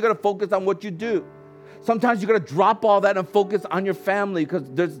 Sometimes you got to focus on what you do. Sometimes you got to drop all that and focus on your family because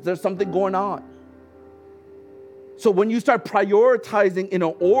there's something going on. So when you start prioritizing in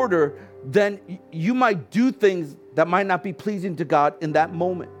an order, then you might do things that might not be pleasing to God in that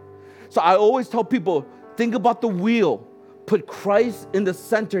moment. So I always tell people, think about the wheel. Put Christ in the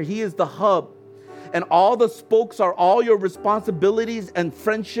center. He is the hub. And all the spokes are all your responsibilities and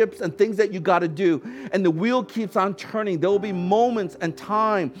friendships and things that you got to do. And the wheel keeps on turning. There will be moments and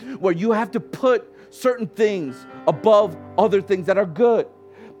time where you have to put certain things above other things that are good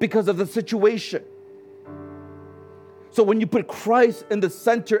because of the situation. So when you put Christ in the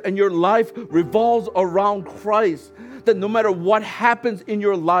center and your life revolves around Christ, then no matter what happens in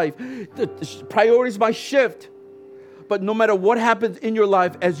your life, the priorities might shift. But no matter what happens in your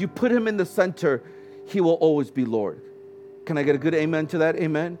life, as you put him in the center, he will always be Lord. Can I get a good amen to that?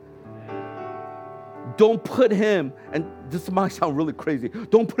 Amen? Don't put him, and this might sound really crazy,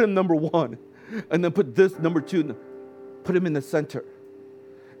 don't put him number one and then put this number two. Put him in the center.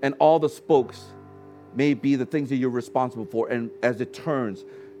 and all the spokes may be the things that you're responsible for. And as it turns,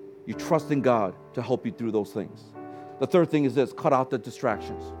 you trust in God to help you through those things. The third thing is this: cut out the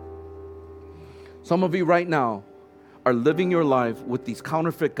distractions. Some of you right now are living your life with these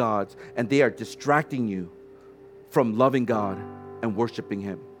counterfeit gods, and they are distracting you from loving God and worshiping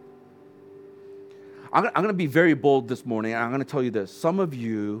Him. I'm going to be very bold this morning, and I'm going to tell you this. Some of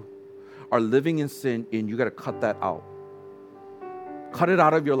you are living in sin, and you got to cut that out. Cut it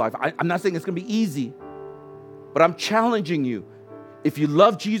out of your life. I'm not saying it's going to be easy, but I'm challenging you. If you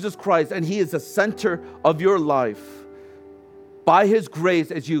love Jesus Christ and He is the center of your life, by His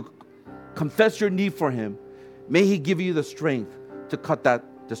grace, as you confess your need for Him, may He give you the strength to cut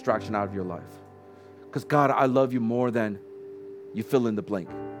that distraction out of your life. Because God, I love you more than you fill in the blank.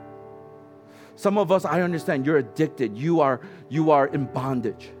 Some of us, I understand, you're addicted. You are in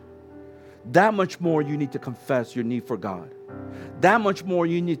bondage. That much more you need to confess your need for God. That much more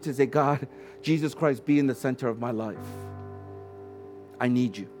you need to say, God, Jesus Christ, be in the center of my life. I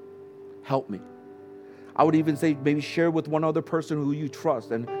need you. Help me. I would even say maybe share with one other person who you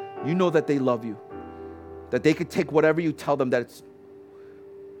trust and you know that they love you. That they could take whatever you tell them that it's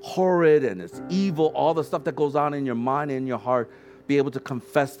horrid and it's evil, all the stuff that goes on in your mind and in your heart, be able to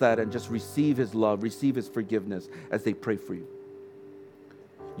confess that and just receive His love, receive His forgiveness as they pray for you.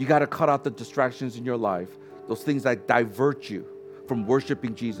 You got to cut out the distractions in your life, those things that divert you from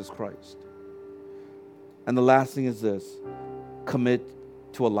worshiping Jesus Christ. And the last thing is this: commit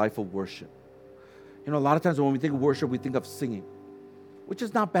to a life of worship. You know, a lot of times when we think of worship, we think of singing, which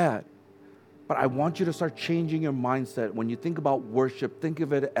is not bad. But I want you to start changing your mindset. When you think about worship, think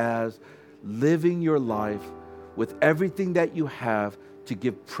of it as living your life with everything that you have to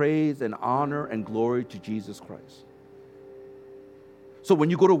give praise and honor and glory to Jesus Christ. So when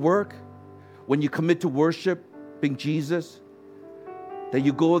you go to work, when you commit to worshiping Jesus, that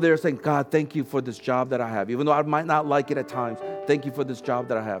you go there saying, God, thank you for this job that I have. Even though I might not like it at times, thank you for this job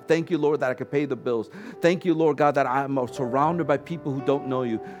that I have. Thank you, Lord, that I can pay the bills. Thank you, Lord God, that I am surrounded by people who don't know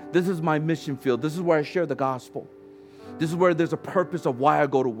you. This is my mission field. This is where I share the gospel. This is where there's a purpose of why I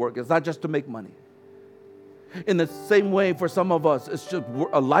go to work. It's not just to make money. In the same way, for some of us, it's just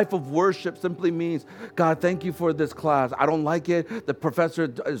a life of worship simply means, God, thank you for this class. I don't like it. The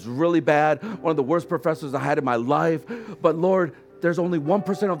professor is really bad. One of the worst professors I had in my life. But Lord, there's only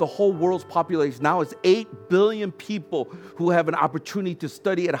 1% of the whole world's population. Now it's 8 billion people who have an opportunity to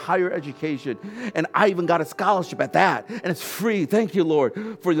study at higher education. And I even got a scholarship at that. And it's free. Thank you,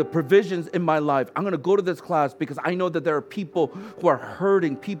 Lord, for the provisions in my life. I'm going to go to this class because I know that there are people who are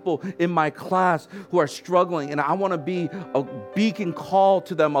hurting, people in my class who are struggling. And I want to be a beacon call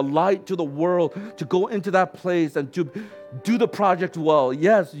to them, a light to the world, to go into that place and to do the project well.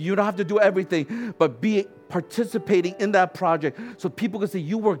 Yes, you don't have to do everything, but be participating in that project so people can say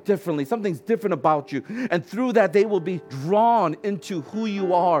you work differently, something's different about you. And through that, they will be drawn into who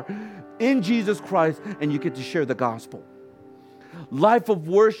you are in Jesus Christ, and you get to share the gospel. Life of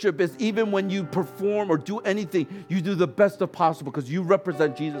worship is even when you perform or do anything, you do the best of possible because you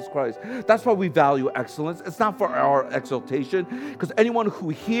represent Jesus Christ. That's why we value excellence. It's not for our exaltation, because anyone who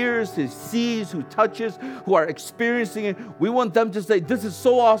hears, who sees, who touches, who are experiencing it, we want them to say, this is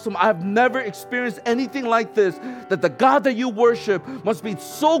so awesome. I've never experienced anything like this, that the God that you worship must be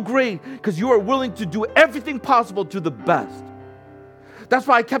so great because you are willing to do everything possible to the best. That's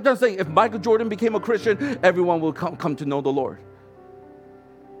why I kept on saying, if Michael Jordan became a Christian, everyone will come to know the Lord.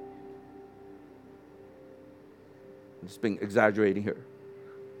 I'm just being exaggerating here.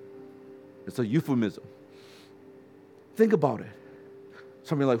 It's a euphemism. Think about it.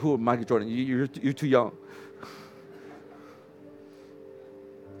 Somebody like, who, Michael Jordan? You're too young.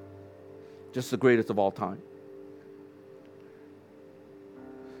 Just the greatest of all time.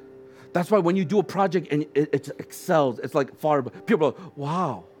 That's why when you do a project and it excels, it's like far, people are like,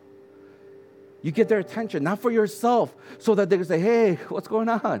 wow. You get their attention, not for yourself, so that they can say, hey, what's going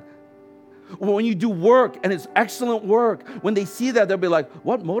on? When you do work and it's excellent work, when they see that, they'll be like,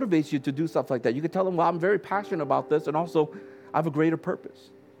 what motivates you to do stuff like that? You can tell them, well, I'm very passionate about this, and also I have a greater purpose.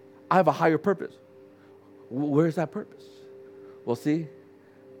 I have a higher purpose. Where's that purpose? Well, see,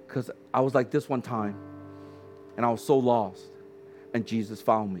 because I was like this one time, and I was so lost, and Jesus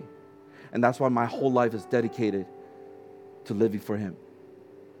found me. And that's why my whole life is dedicated to living for Him.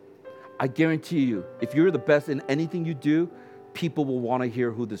 I guarantee you, if you're the best in anything you do, people will want to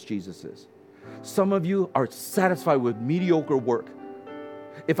hear who this Jesus is. Some of you are satisfied with mediocre work.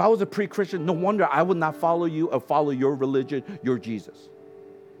 If I was a pre-Christian, no wonder I would not follow you or follow your religion, your Jesus.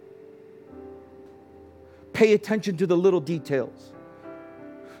 Pay attention to the little details.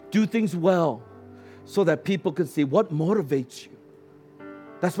 Do things well so that people can see what motivates you.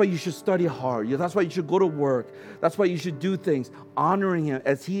 That's why you should study hard. That's why you should go to work. That's why you should do things, honoring him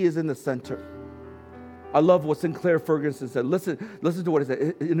as he is in the center. I love what Sinclair Ferguson said. Listen to what he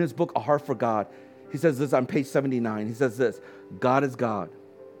said in his book, A Heart for God. He says this on page 79. He says this, God is God.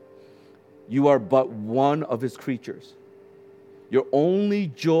 You are but one of his creatures. Your only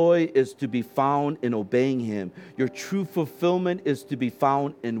joy is to be found in obeying him. Your true fulfillment is to be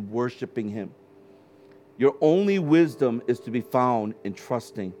found in worshiping him. Your only wisdom is to be found in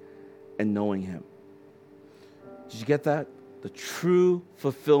trusting and knowing him. Did you get that? The true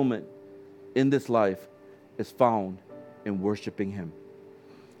fulfillment in this life is found in worshiping him,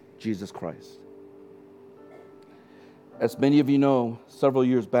 Jesus Christ. As many of you know, several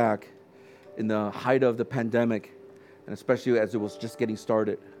years back, in the height of the pandemic, and especially as it was just getting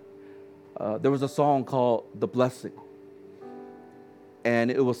started, there was a song called The Blessing.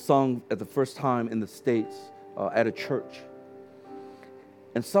 And it was sung at the first time in the States at a church.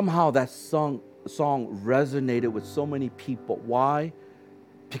 And somehow that song resonated with so many people. Why?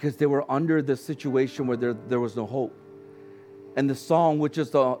 Because they were under this situation where there was no hope. And the song, which is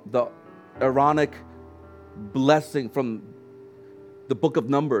the Aaronic blessing from the book of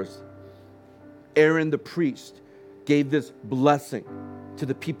Numbers, Aaron the priest gave this blessing to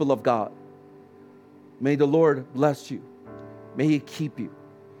the people of God. May the Lord bless you. May he keep you.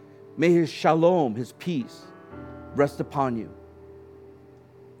 May his shalom, his peace, rest upon you.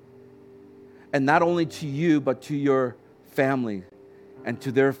 And not only to you, but to your family and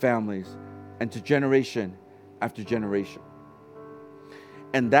to their families and to generation after generation.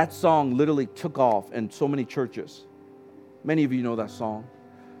 And that song literally took off in so many churches. Many of you know that song.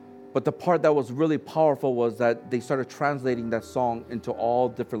 But the part that was really powerful was that they started translating that song into all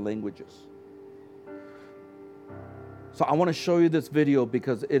different languages. So I want to show you this video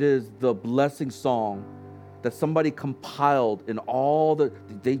because it is the blessing song that somebody compiled in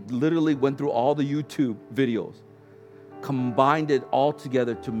they literally went through all the YouTube videos, combined it all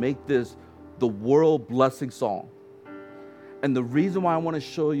together to make this the world blessing song. And the reason why I want to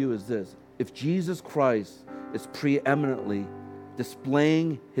show you is this. If Jesus Christ is preeminently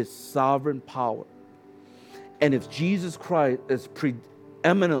displaying his sovereign power, and if Jesus Christ is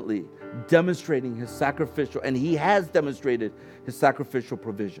preeminently demonstrating his sacrificial, and he has demonstrated his sacrificial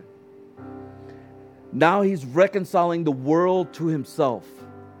provision, now he's reconciling the world to himself.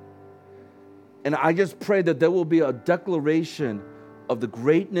 And I just pray that there will be a declaration of the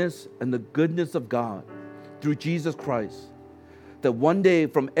greatness and the goodness of God through Jesus Christ, that one day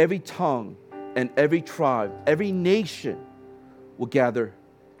from every tongue and every tribe, every nation will gather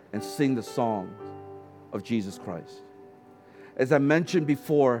and sing the song of Jesus Christ. As I mentioned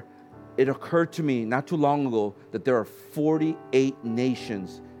before, it occurred to me not too long ago that there are 48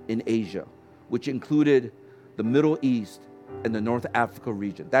 nations in Asia, which included the Middle East and the North Africa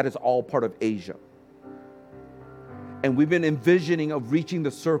region. That is all part of Asia. And we've been envisioning of reaching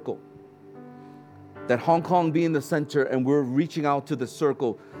the circle, that Hong Kong being the center, and we're reaching out to the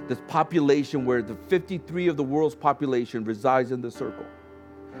circle, this population where the 53 of the world's population resides in the circle.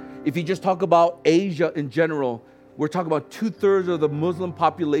 If you just talk about Asia in general, we're talking about 2/3 of the Muslim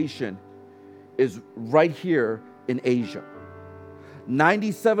population is right here in Asia.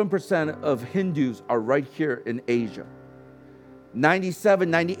 97% of Hindus are right here in Asia.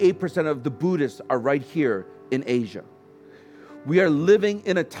 98% of the Buddhists are right here in Asia. We are living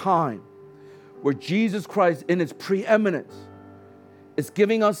in a time where Jesus Christ, in his preeminence, is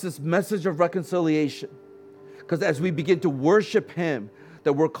giving us this message of reconciliation. Because as we begin to worship him,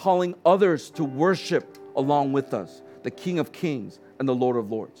 that we're calling others to worship along with us, the King of Kings and the Lord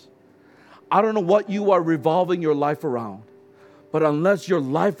of Lords. I don't know what you are revolving your life around, but unless your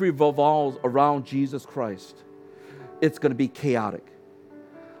life revolves around Jesus Christ, it's going to be chaotic.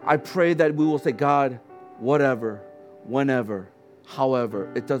 I pray that we will say, God, whatever, whenever, however,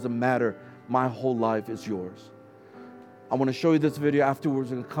 it doesn't matter. My whole life is yours. I want to show you this video.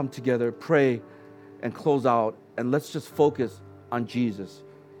 Afterwards, we're going to come together, pray, and close out. And let's just focus on Jesus.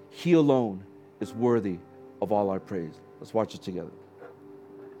 He alone is worthy of all our praise. Let's watch it together.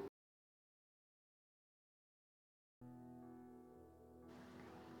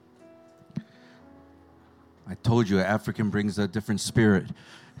 I told you, African brings a different spirit.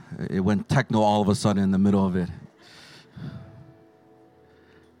 It went techno all of a sudden in the middle of it.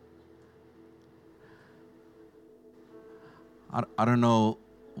 I don't know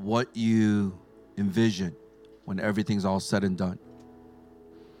what you envision when everything's all said and done.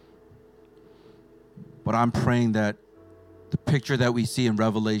 But I'm praying that the picture that we see in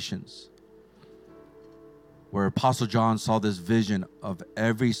Revelations, where Apostle John saw this vision of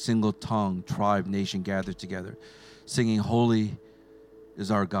every single tongue, tribe, nation gathered together, singing, Holy,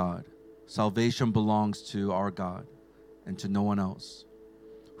 is our God. Salvation belongs to our God and to no one else,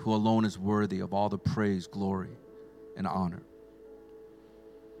 who alone is worthy of all the praise, glory, and honor.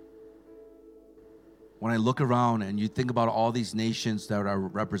 When I look around and you think about all these nations that are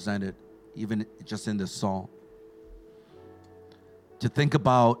represented, even just in this song, to think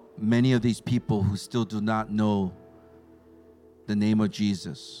about many of these people who still do not know the name of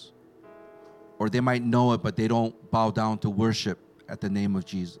Jesus, or they might know it, but they don't bow down to worship at the name of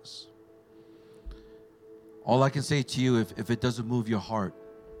Jesus. All I can say to you, if it doesn't move your heart,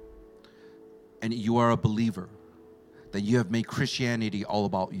 and you are a believer, that you have made Christianity all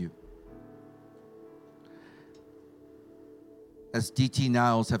about you. As D.T.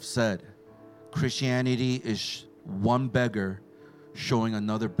 Niles have said, Christianity is one beggar showing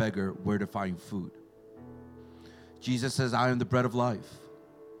another beggar where to find food. Jesus says, I am the bread of life.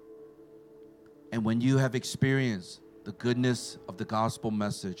 And when you have experienced the goodness of the gospel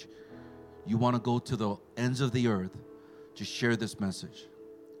message, you want to go to the ends of the earth to share this message.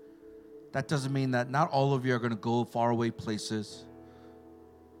 That doesn't mean that not all of you are going to go faraway places,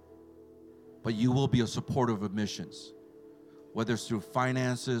 but you will be a supporter of missions. Whether it's through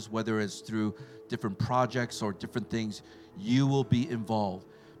finances, whether it's through different projects or different things, you will be involved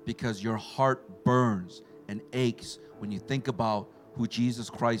because your heart burns and aches when you think about who Jesus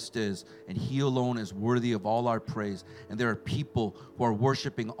Christ is, and He alone is worthy of all our praise. And there are people who are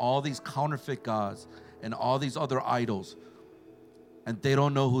worshiping all these counterfeit gods and all these other idols, and they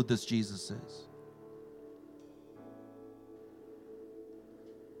don't know who this Jesus is.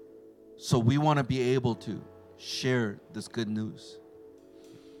 So we want to be able to share this good news.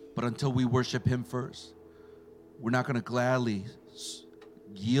 But until we worship Him first, we're not going to gladly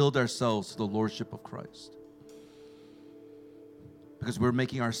yield ourselves to the Lordship of Christ, because we're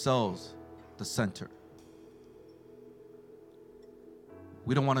making ourselves the center.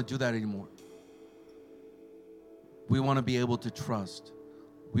 We don't want to do that anymore. We want to be able to trust.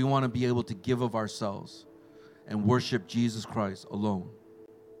 We want to be able to give of ourselves and worship Jesus Christ alone.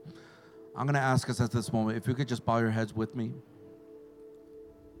 I'm going to ask us at this moment, if you could just bow your heads with me.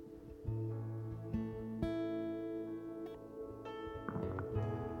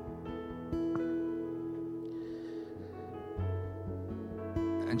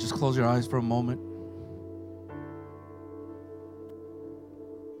 And just close your eyes for a moment.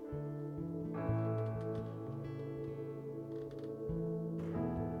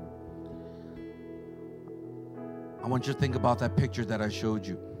 I want you to think about that picture that I showed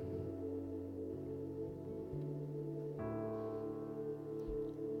you.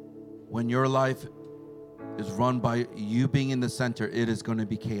 When your life is run by you being in the center, it is going to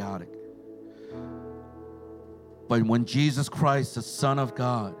be chaotic. But when Jesus Christ, the Son of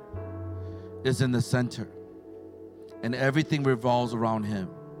God, is in the center and everything revolves around Him,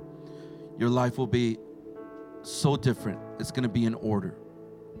 your life will be so different. It's going to be in order,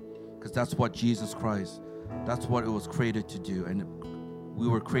 because that's what Jesus Christ, that's what it was created to do, and we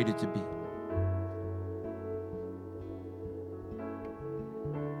were created to be.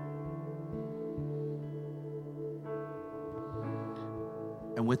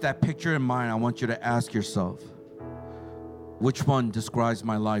 And with that picture in mind, I want you to ask yourself, which one describes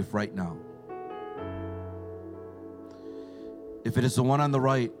my life right now? If it is the one on the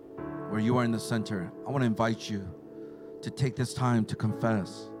right, where you are in the center, I want to invite you to take this time to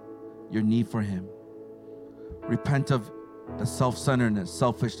confess your need for Him. Repent of the self-centeredness,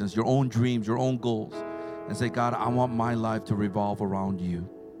 selfishness, your own dreams, your own goals, and say, God, I want my life to revolve around You.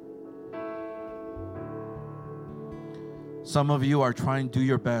 Some of you are trying to do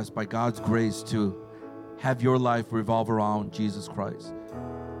your best by God's grace to have your life revolve around Jesus Christ.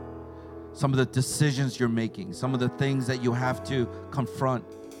 Some of the decisions you're making, some of the things that you have to confront.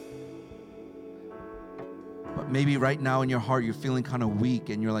 But maybe right now in your heart, you're feeling kind of weak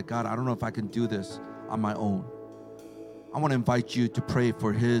and you're like, God, I don't know if I can do this on my own. I want to invite you to pray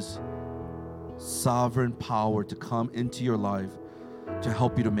for His sovereign power to come into your life to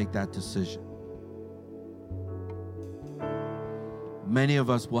help you to make that decision. Many of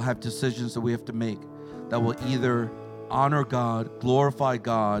us will have decisions that we have to make that will either honor God, glorify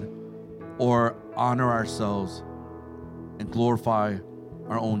God, or honor ourselves and glorify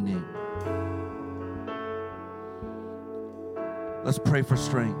our own name. Let's pray for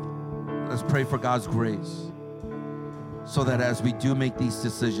strength. Let's pray for God's grace, so that as we do make these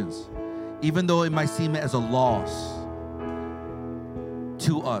decisions, even though it might seem as a loss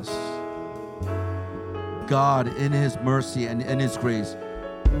to us, God, in His mercy and in His grace,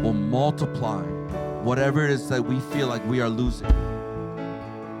 will multiply whatever it is that we feel like we are losing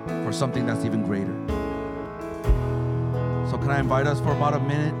for something that's even greater. So can I invite us for about a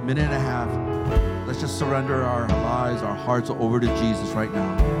minute and a half? Let's just surrender our lives, our hearts over to Jesus right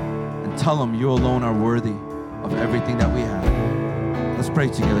now and tell him you alone are worthy of everything that we have. Let's pray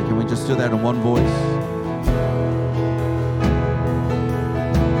together. Can we just do that in one voice?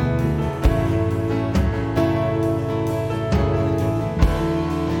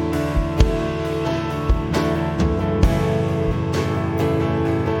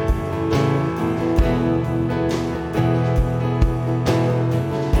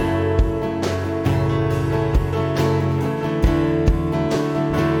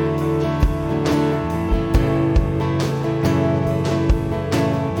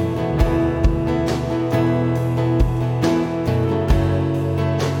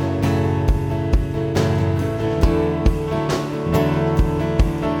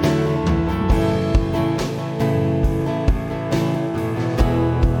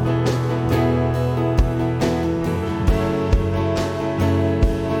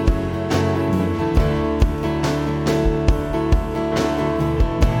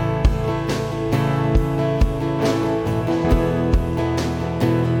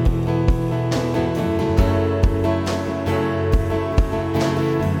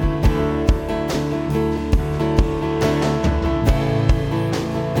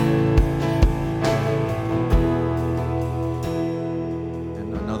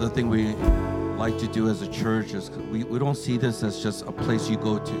 Thing we like to do as a church is we don't see this as just a place you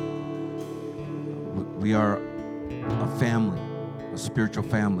go to. We are a family, a spiritual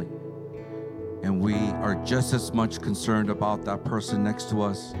family, and we are just as much concerned about that person next to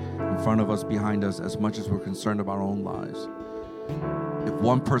us, in front of us, behind us, as much as we're concerned about our own lives. If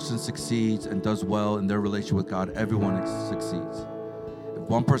one person succeeds and does well in their relationship with God, everyone succeeds. If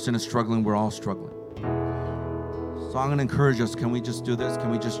one person is struggling, we're all struggling. So I'm going to encourage us, can we just do this? Can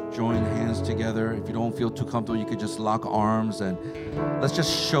we just join hands together? If you don't feel too comfortable, you could just lock arms and let's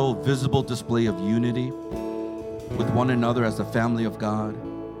just show visible display of unity with one another as the family of God.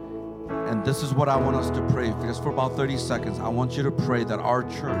 And this is what I want us to pray. Just for about 30 seconds, I want you to pray that our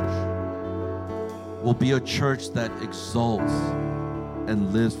church will be a church that exalts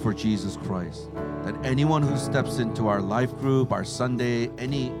and lives for Jesus Christ. That anyone who steps into our life group, our Sunday,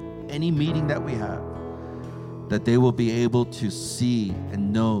 any meeting that we have, that they will be able to see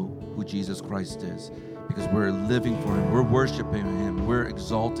and know who Jesus Christ is, because we're living for him, we're worshiping him, we're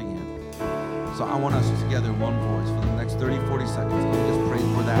exalting him. So I want us together in one voice for the next 30, 40 seconds. Can we just pray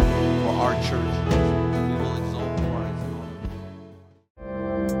for that, for our church? We will exalt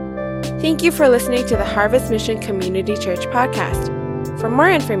Christ. Thank you for listening to the Harvest Mission Community Church podcast. For more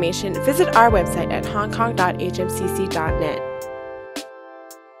information, visit our website at hongkong.hmcc.net.